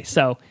 Okay,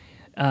 so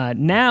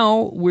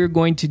now we're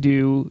going to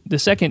do the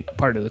second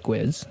part of the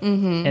quiz,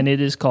 and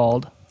it is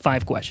called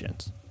 5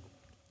 questions.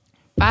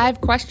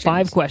 5 questions.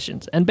 5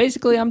 questions, and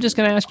basically, I'm just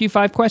going to ask you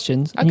 5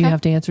 questions, and you Okay.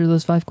 have to answer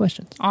those 5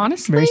 questions.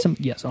 Honestly. Very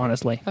simple. Yes,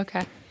 honestly,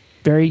 Okay.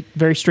 very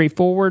very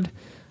straightforward.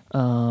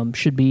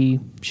 Should be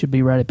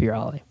right up your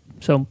alley.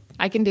 So.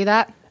 I can do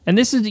that. And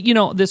this is,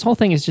 this whole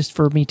thing is just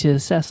for me to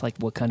assess, like,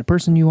 what kind of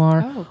person you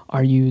are. Oh.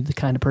 Are you the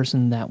kind of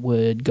person that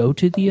would go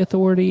to the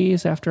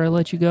authorities after I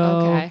let you go?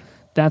 Okay.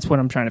 That's what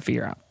I'm trying to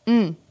figure out.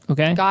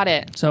 Okay? Got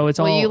it. So it's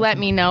will all... you let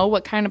me know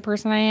what kind of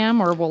person I am,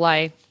 or will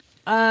I?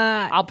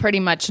 I'll pretty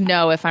much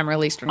know if I'm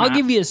released or not. I'll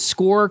give you a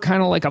score,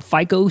 kind of like a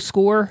FICO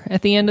score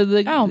at the end of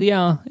the... Oh.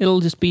 Yeah, it'll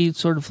just be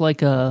sort of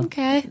like a...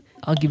 Okay.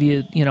 I'll give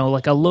you,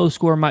 like a low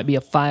score might be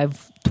a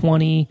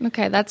 520.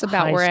 Okay, that's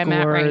about High where I'm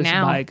at score right is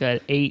now. like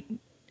a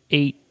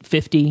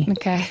 850.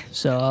 Okay.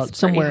 So Pretty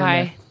somewhere in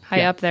high, there. high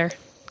Yeah. up there.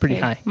 Pretty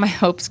Okay. high. My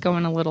hope's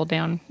going a little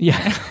down.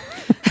 Yeah.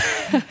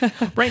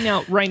 Right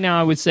now,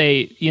 I would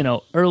say,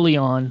 early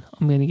on,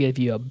 I'm going to give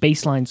you a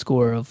baseline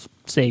score of,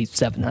 say,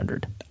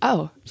 700.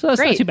 Oh, So that's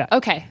not great. too bad.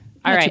 Okay,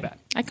 all Not right. too bad.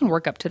 I can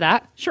work up to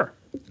that. Sure.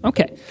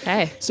 Okay.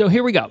 Okay. So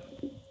here we go.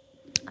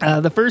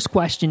 The first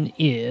question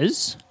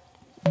is,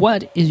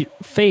 what is your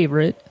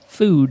favorite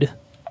food?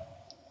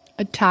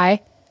 A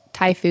Thai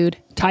food.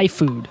 Thai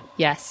food.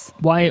 Yes.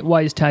 Why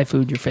is Thai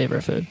food your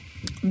favorite food?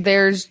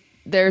 There's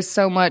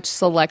so much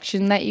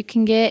selection that you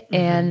can get, Mm-hmm.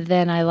 and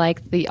then I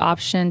like the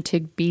option to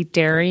be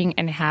daring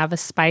and have a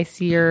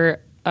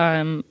spicier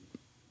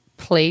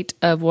plate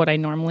of what I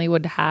normally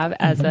would have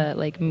as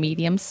Mm-hmm. a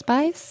medium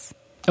spice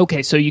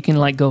Okay, so you can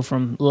go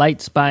from light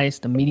spice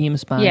to medium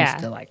spice Yeah.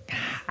 to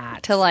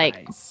hot to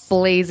spice.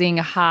 blazing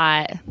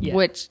hot, Yeah.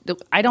 which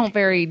I don't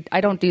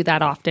do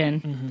that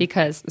often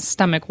because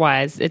stomach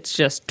wise it's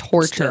just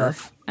torture.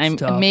 tough.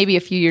 It's tough. Maybe a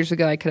few years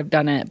ago I could have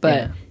done it, but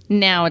Yeah.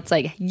 now it's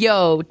like,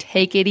 yo,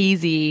 take it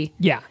easy.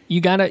 Yeah,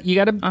 you gotta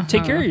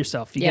take care of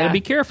yourself. You gotta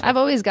be careful. I've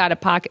always got a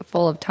pocket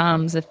full of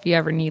Tums if you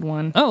ever need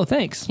one. Oh,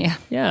 thanks. Yeah.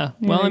 Yeah.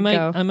 Well, There you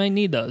go. I might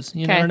need those.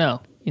 You Okay. never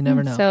know. You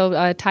never know.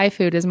 So Thai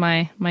food is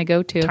my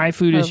go-to. Thai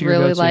food is I your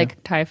really go-to.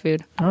 like Thai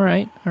food. All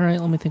right.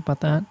 Let me think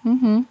about that.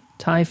 Mm-hmm.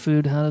 Thai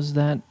food. How does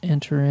that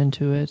enter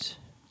into it?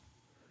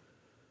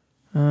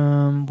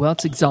 Well,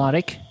 it's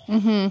exotic.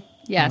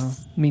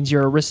 Yes. Means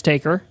you're a risk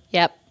taker.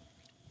 Yep.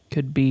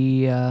 Could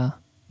be a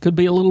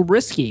little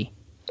risky.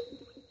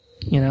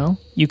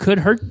 You could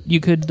hurt. You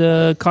could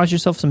cause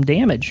yourself some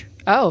damage.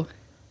 Oh.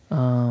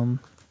 Oh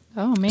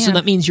man. So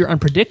that means you're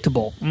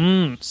unpredictable.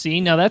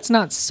 See, now that's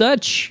not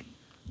such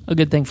a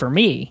good thing for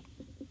me.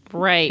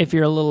 right. If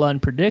you're a little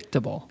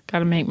unpredictable. Got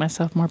to make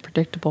myself more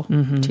predictable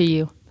to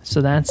you.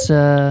 So that's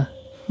I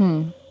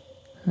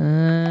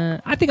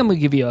think I'm going to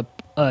give you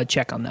a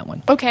check on that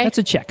one. Okay. That's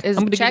a check. Is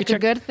I'm gonna give check you a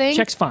good thing?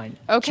 Check's fine.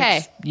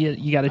 Okay. Check's-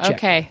 you got to check.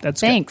 Okay. That's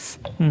good. Thanks.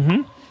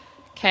 Mm-hmm.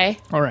 Okay.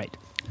 All right.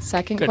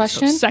 Second Good.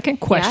 question. So second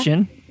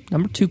question,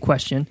 number 2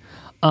 question.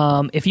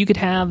 If you could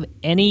have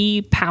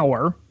any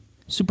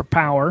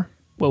superpower,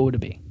 what would it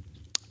be?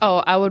 Oh,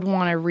 I would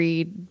want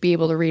to be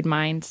able to read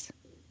minds.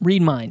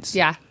 Read minds.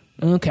 Yeah.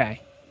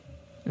 Okay.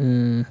 I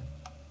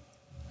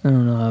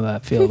don't know how I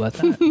feel about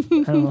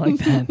that. I don't like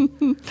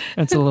that.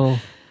 That's a little...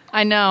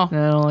 I know. I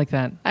don't like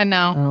that. I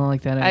know. I don't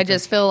like that. I either.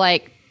 just feel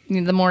like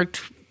the more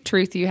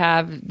truth you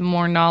have, the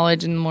more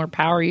knowledge and the more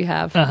power you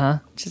have.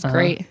 Which is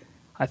great.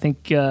 I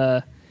think,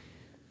 I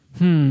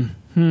don't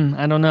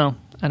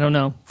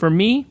know. For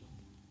me,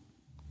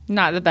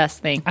 Not the best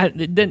thing.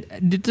 Then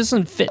it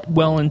doesn't fit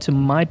well into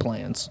my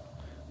plans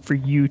for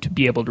you to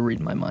be able to read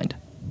my mind.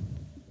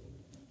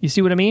 You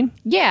see what I mean?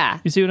 Yeah.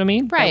 You see what I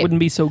mean? Right. That wouldn't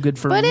be so good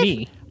for But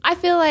me. I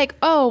feel like,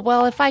 oh,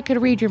 well, if I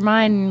could read your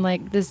mind and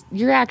like this,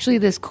 you're actually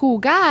this cool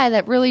guy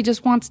that really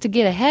just wants to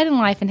get ahead in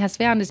life and has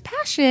found his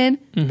passion.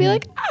 Be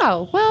like,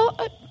 oh, well,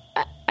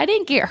 I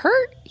didn't get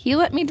hurt. He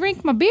let me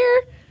drink my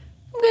beer.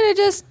 I'm going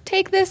to just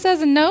take this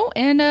as a note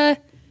and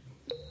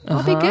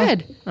I'll be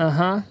good.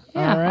 Uh-huh.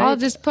 Yeah, All right. I'll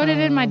just put it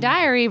in my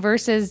diary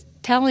versus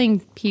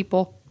telling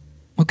people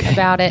Okay.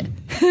 about it.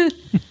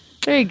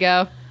 There you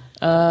go.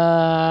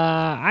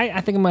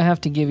 I think I'm going to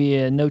have to give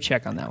you a no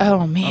check on that one.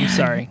 Oh, man. I'm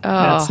sorry. Oh.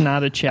 That's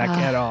not a check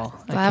at all.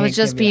 I was can't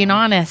just give you being that.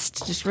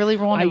 honest. Just really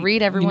want to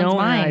read everyone's and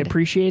mind. I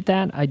appreciate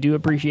that. I do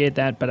appreciate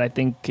that, but I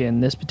think in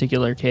this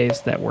particular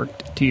case, that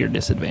worked to your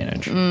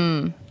disadvantage.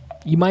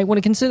 You might want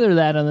to consider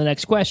that on the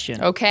next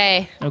question.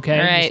 Okay. Okay?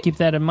 All right. Just keep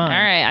that in mind. All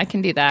right. I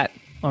can do that.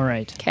 All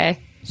right. Okay.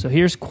 So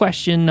here's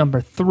question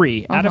number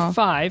 3. Out Uh-huh. of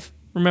 5,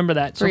 remember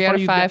that. So 3 far out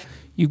of you've 5.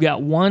 You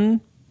got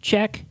 1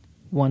 check,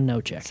 1 no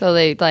check. So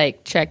they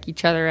like check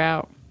each other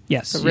out.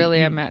 Yes. So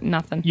really, I'm at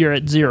nothing. You're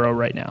at 0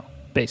 right now,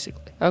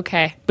 basically.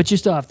 Okay. But you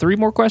still have 3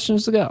 more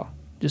questions to go.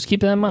 Just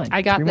keep that in mind.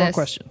 I got 3 more this.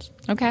 questions.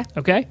 Okay.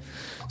 Okay?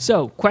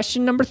 So,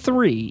 question number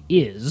 3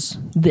 is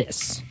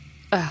this.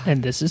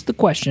 And this is the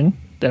question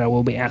that I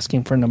will be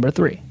asking for number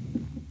 3.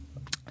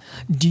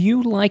 Do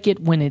you like it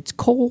when it's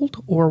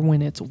cold or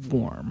when it's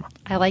warm?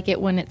 I like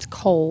it when it's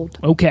cold.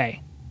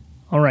 Okay.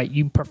 All right.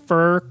 You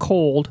prefer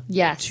cold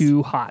Yes.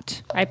 to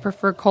hot. I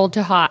prefer cold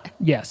to hot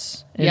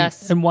Yes. And,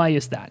 Yes. And why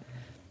is that?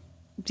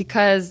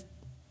 because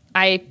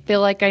I feel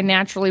like I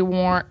naturally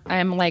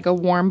I'm like a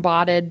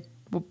warm-bodied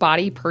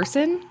body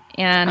person.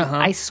 And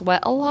I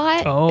sweat a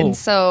lot. Oh. And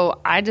so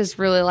I just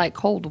really like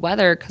cold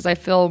weather because I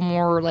feel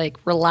more like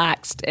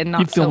relaxed and not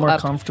You feel so more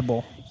up.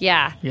 comfortable.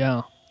 Yeah.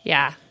 Yeah.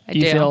 Yeah. I Do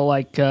you do. feel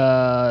like,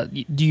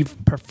 do you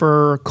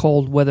prefer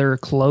cold weather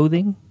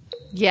clothing?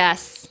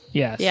 Yes.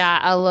 Yes. Yeah,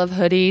 I love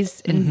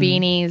hoodies and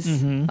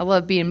beanies. I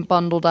love being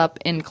bundled up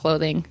in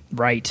clothing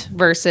Right.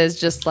 versus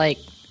just like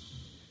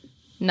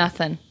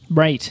nothing.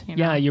 Right. know?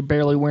 Yeah, you're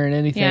barely wearing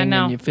anything Yeah,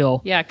 no. and you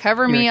feel Yeah,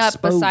 cover me you're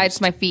up besides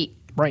exposed. my feet.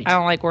 Right. I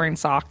don't like wearing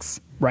socks.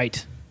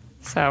 right.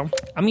 So,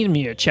 I'm giving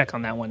you a check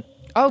on that one.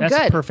 Oh, That's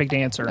good. a perfect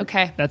answer.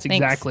 Okay, That's thanks.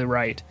 exactly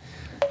right.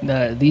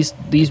 These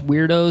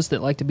weirdos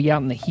that like to be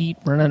out in the heat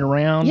running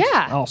around,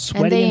 Yeah. all And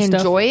sweaty they and stuff.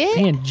 enjoy it?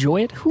 They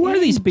enjoy it. Who are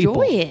these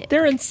people? enjoy it.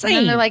 They're and insane.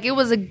 then they're like, it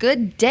was a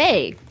good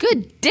day.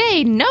 Good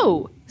day?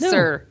 No, No,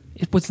 sir.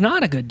 it was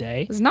not a good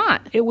day. It was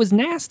not. It was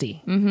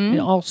nasty. Mm-hmm.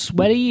 All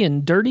sweaty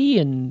and dirty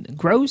and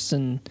gross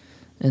and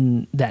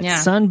that Yeah.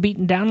 sun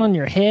beating down on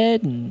your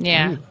head. And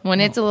Yeah. Ooh. When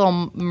it's a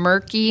little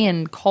murky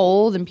and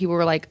cold and people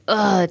were like,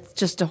 ugh, it's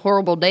just a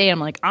horrible day. I'm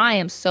like, I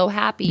am so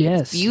happy. Yes.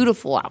 It's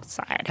beautiful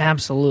outside.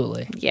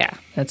 Absolutely. Yeah.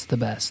 That's the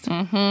best.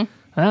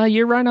 Mm-hmm.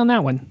 You're right on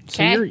that one. So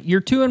 'Kay. you're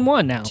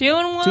 2-1 now.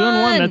 2-1.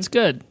 2-1. That's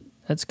good.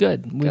 That's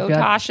good. We've Go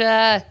got.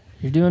 Tasha.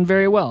 You're doing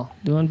very well.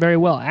 Doing very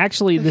well.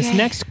 Actually, this Okay.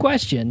 next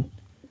question,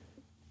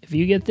 if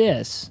you get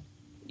this,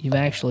 you've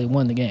actually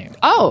won the game.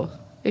 Oh,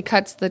 it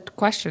cuts the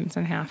questions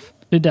in half.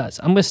 It does.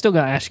 I'm still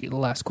going to ask you the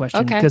last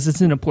question Okay. because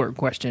it's an important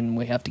question.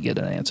 We have to get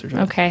an answer to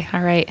it. Okay. All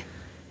right.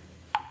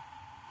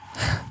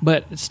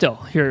 But still,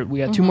 here we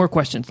got 2 more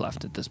questions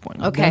left at this point.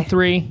 We've Okay. done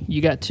 3.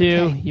 You got 2.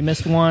 Okay. You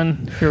missed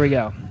 1. Here we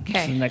go. Okay.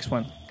 This is the next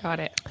one. Got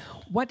it.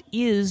 What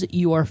is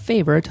your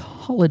favorite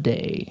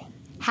holiday?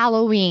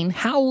 Halloween.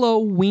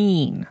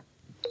 Halloween.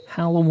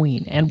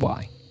 Halloween. And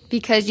why?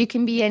 Because you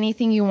can be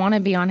anything you want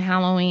to be on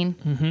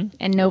Halloween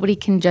and nobody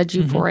can judge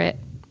you for it.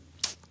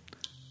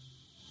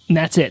 And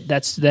that's it.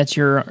 That's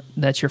your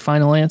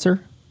final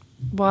answer?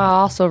 Well, I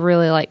also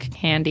really like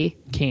candy.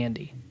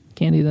 Candy.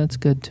 Candy, that's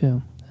good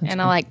too. That's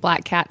And I like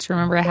black cats.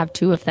 Remember, I have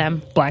 2 of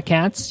them. Black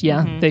cats,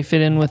 yeah. They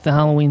fit in with the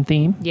Halloween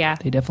theme. Yeah.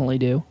 They definitely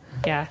do.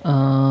 Yeah.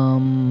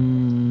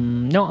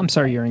 No, I'm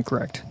sorry, you're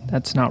incorrect.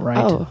 That's not right.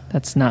 Oh.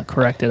 That's not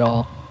correct at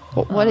all.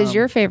 What is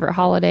your favorite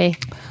holiday?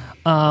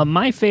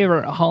 My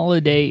favorite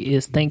holiday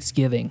is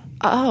Thanksgiving.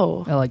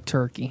 Oh, I like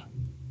turkey.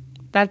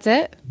 that's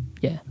it?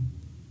 Yeah.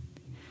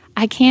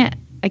 I can't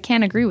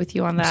agree with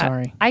you on that.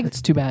 Sorry. I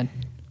It's too bad.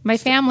 my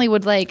family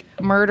would like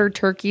murder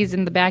turkeys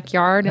in the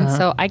backyard, and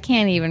so I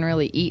can't even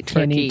really eat turkey.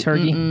 Can't eat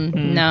turkey?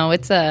 No,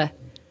 it's a.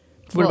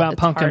 What about it's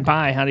pumpkin hard.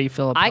 pie? How do you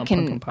feel about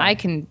pumpkin pie? I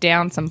can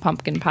down some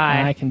pumpkin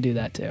pie. I can do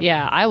that too.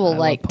 Yeah, I will love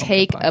like pumpkin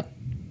take pie. a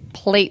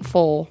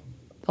plateful,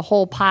 the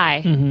whole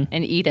pie,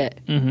 and eat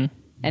it, and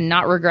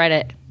not regret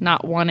it.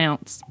 Not 1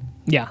 ounce.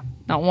 Yeah.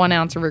 Not 1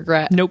 ounce of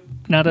regret. Nope.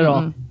 Not at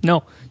all.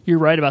 No, you're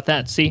right about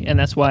that. See, and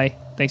that's why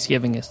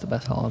Thanksgiving is the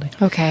best holiday.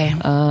 Okay.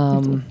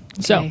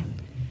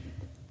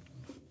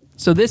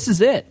 So this is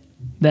it.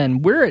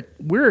 Then we're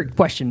at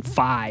question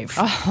 5.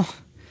 Oh.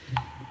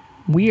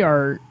 We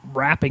are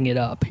wrapping it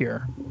up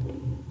here.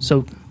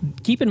 So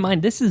keep in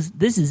mind this is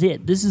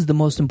it. This is the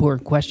most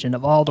important question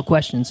of all the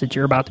questions that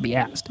you're about to be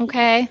asked.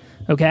 Okay.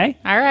 Okay?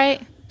 All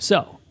right.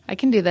 So, I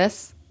can do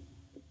this.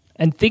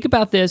 And think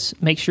about this.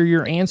 Make sure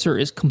your answer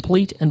is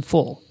complete and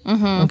full.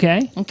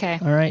 Okay? Okay.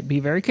 All right. Be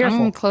very I'm careful.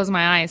 going to close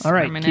my eyes All for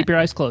a right. minute. Keep your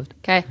eyes closed.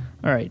 Okay.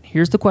 All right.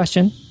 Here's the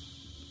question.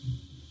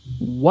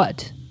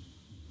 What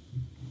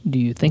do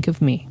you think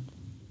of me?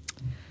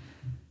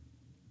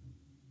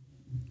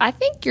 I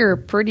think you're a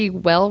pretty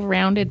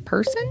well-rounded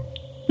person.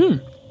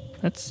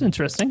 That's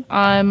interesting.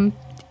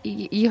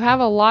 You have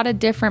a lot of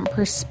different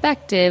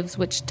perspectives,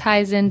 which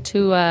ties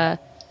into a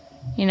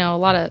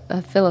lot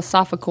of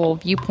philosophical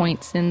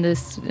viewpoints in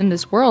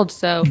this world.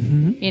 So,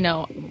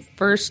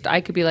 first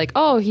I could be like,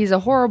 oh, he's a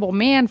horrible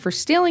man for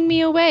stealing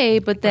me away.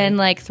 But then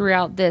like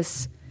throughout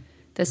this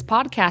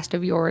podcast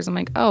of yours, I'm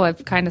like, oh,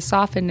 I've kind of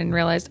softened and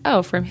realized,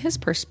 oh, from his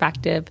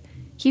perspective,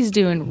 he's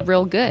doing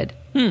real good.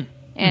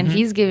 And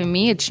he's giving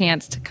me a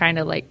chance to kind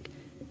of like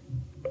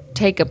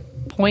take a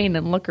point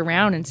and look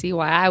around and see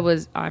why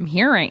I'm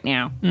here right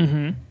now.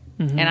 And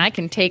I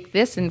can take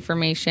this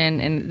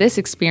information and this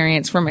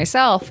experience for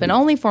myself and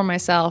only for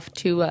myself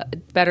to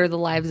better the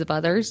lives of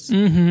others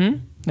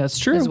That's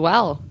true. as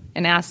well,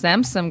 and ask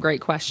them some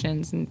great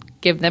questions and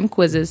give them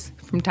quizzes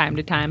from time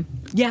to time.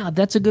 Yeah,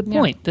 that's a good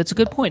point. That's a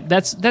good point.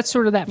 That's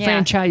sort of that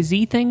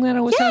franchisee thing that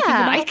I was talking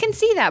about. I can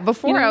see that.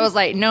 Before I was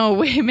like, no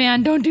way,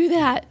 man, don't do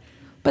that.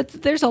 But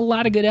there's a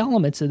lot of good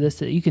elements of this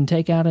that you can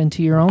take out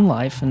into your own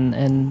life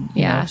and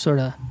you know, sort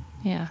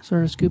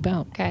of scoop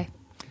out. Okay.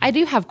 I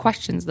do have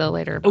questions though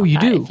later. About you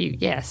that do?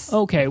 Yes.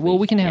 Okay, well,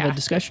 we can have a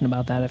discussion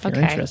about that if you're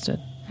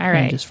interested. All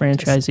right. Just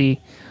franchisee.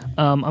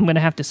 I'm going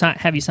to have to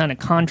have you sign a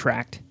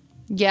contract.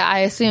 Yeah, I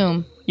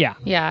assume. Yeah.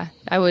 Yeah,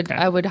 I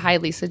would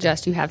highly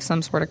suggest you have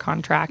some sort of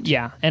contract.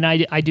 Yeah, and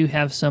I do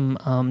have some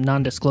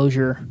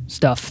non-disclosure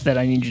stuff that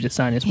I need you to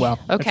sign as well.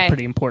 Okay. That's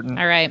pretty important.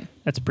 All right.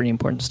 That's pretty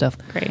important stuff.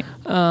 Great.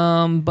 So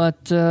I'm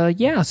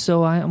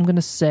going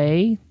to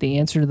say the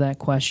answer to that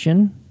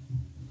question.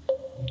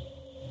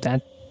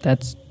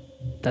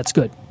 That's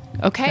good.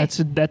 Okay.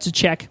 That's a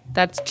check.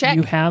 That's a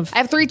check. I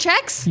have 3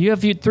 checks? You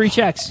have 3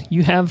 checks.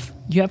 You have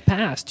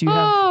passed.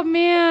 Oh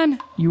man.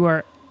 You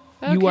are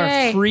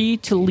free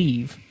to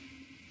leave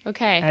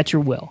Okay. at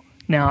your will.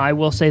 Now I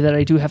will say that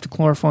I do have to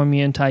chloroform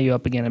you and tie you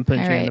up again and put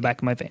you in the back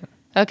of my van.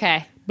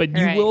 Okay. But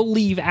you will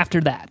leave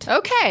after that.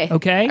 Okay.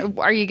 Okay?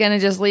 Are you going to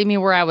just leave me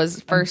where I was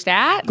first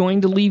at?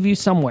 Going to leave you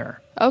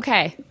somewhere.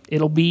 Okay.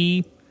 It'll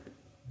be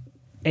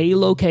a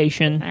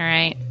location. All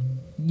right.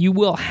 You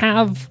will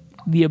have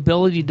the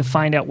ability to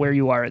find out where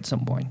you are at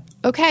some point.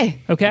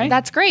 Okay. Okay?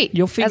 That's great.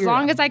 You'll figure as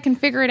long it out. as I can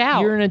figure it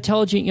out. You're an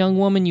intelligent young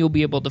woman. You'll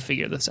be able to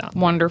figure this out.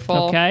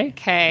 Wonderful. Okay?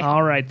 Okay.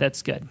 All right.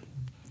 That's good.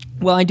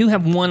 Well, I do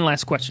have one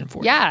last question for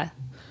you. Yeah.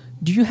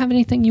 Do you have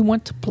anything you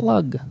want to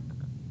plug?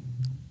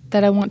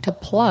 That I want to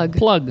plug.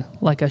 Plug,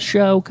 like a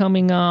show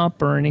coming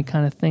up or any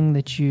kind of thing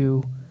that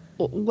you...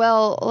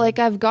 Well, like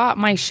I've got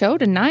my show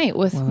tonight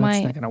with Well, my...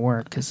 that's not going to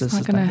work because this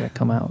not is not going to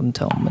come out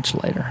until much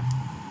later.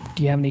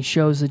 Do you have any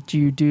shows that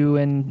you do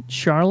in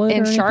Charlotte?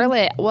 In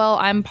Charlotte. Well,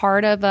 I'm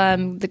part of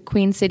the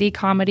Queen City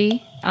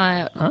Comedy.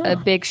 A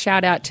big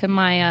shout out to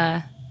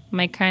my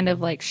my kind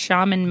of like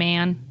shaman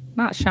man.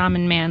 Not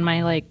shaman man,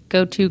 my like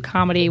go-to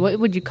comedy. What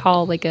would you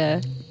call like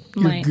Your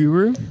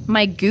guru?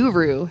 My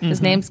guru.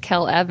 His name's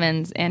Kel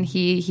Evans, and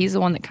he's the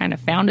one that kind of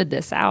founded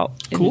this out.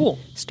 Cool.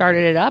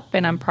 Started it up,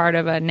 and I'm part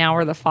of a Now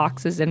We're the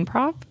Foxes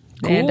improv.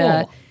 Cool.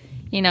 And,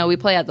 we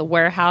play at the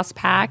Warehouse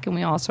Pack, and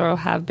we also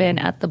have been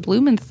at the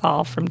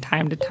Blumenthal from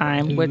time to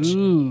time, which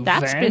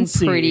that's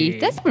fancy.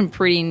 been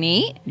pretty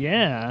neat.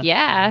 Yeah.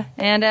 Yeah,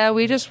 and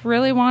we just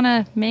really want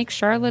to make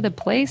Charlotte a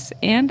place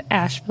and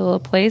Asheville a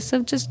place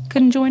of just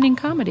conjoining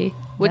comedy,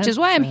 which is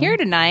why I'm here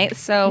tonight.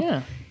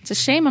 So it's a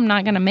shame I'm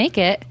not going to make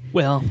it.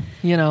 Well,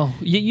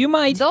 you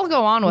might. They'll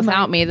go on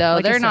without me, though.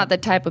 Like I They're said. not the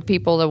type of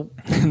people that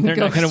They're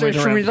go not gonna wait search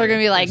for me. around They're for going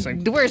to be like,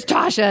 "Where's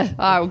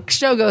Tasha?"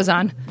 Show goes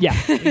on. Yeah,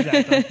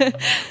 exactly.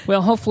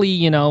 Well, hopefully,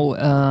 you'll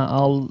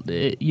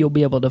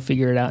be able to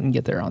figure it out and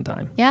get there on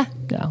time. Yeah.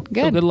 Yeah.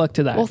 Good. So good luck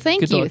to that. Well,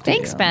 thank Good you. luck to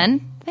Thanks, on Ben.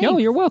 that. Thanks. No,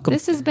 you're welcome.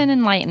 This has been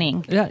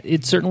enlightening. Yeah,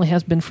 it certainly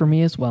has been for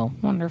me as well.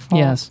 Wonderful.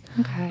 Yes.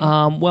 Okay.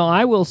 Well,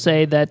 I will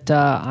say that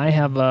I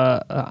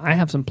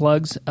have some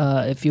plugs.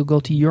 If you'll go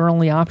to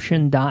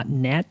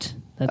youronlyoption.net,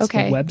 that's the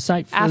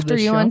website for After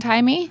the you show. untie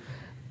me?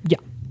 Yeah.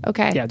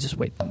 Okay. Yeah, just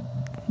wait.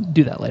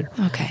 Do that later.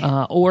 Okay.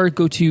 Or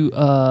go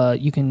to,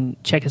 you can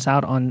check us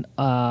out on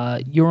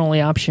Your Only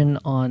Option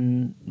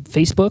on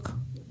Facebook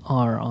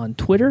or on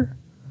Twitter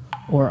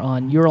or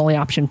on Your Only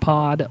Option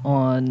Pod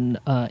on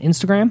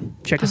Instagram.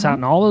 Check us out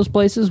in all those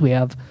places. We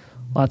have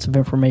lots of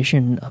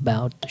information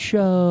about the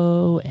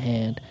show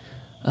and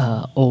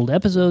old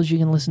episodes you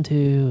can listen to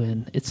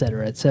and et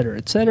cetera, et cetera,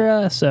 et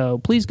cetera. So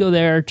please go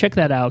there, check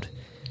that out.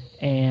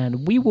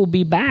 And we will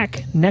be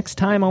back next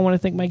time. I want to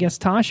thank my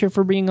guest Tasha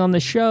for being on the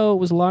show. It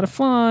was a lot of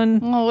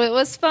fun. Oh, it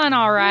was fun.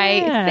 All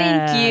right. Yeah,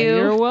 Thank you.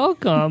 You're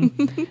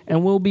welcome.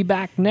 And we'll be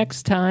back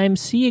next time.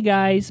 See you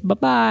guys.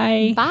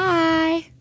 Bye-bye. Bye.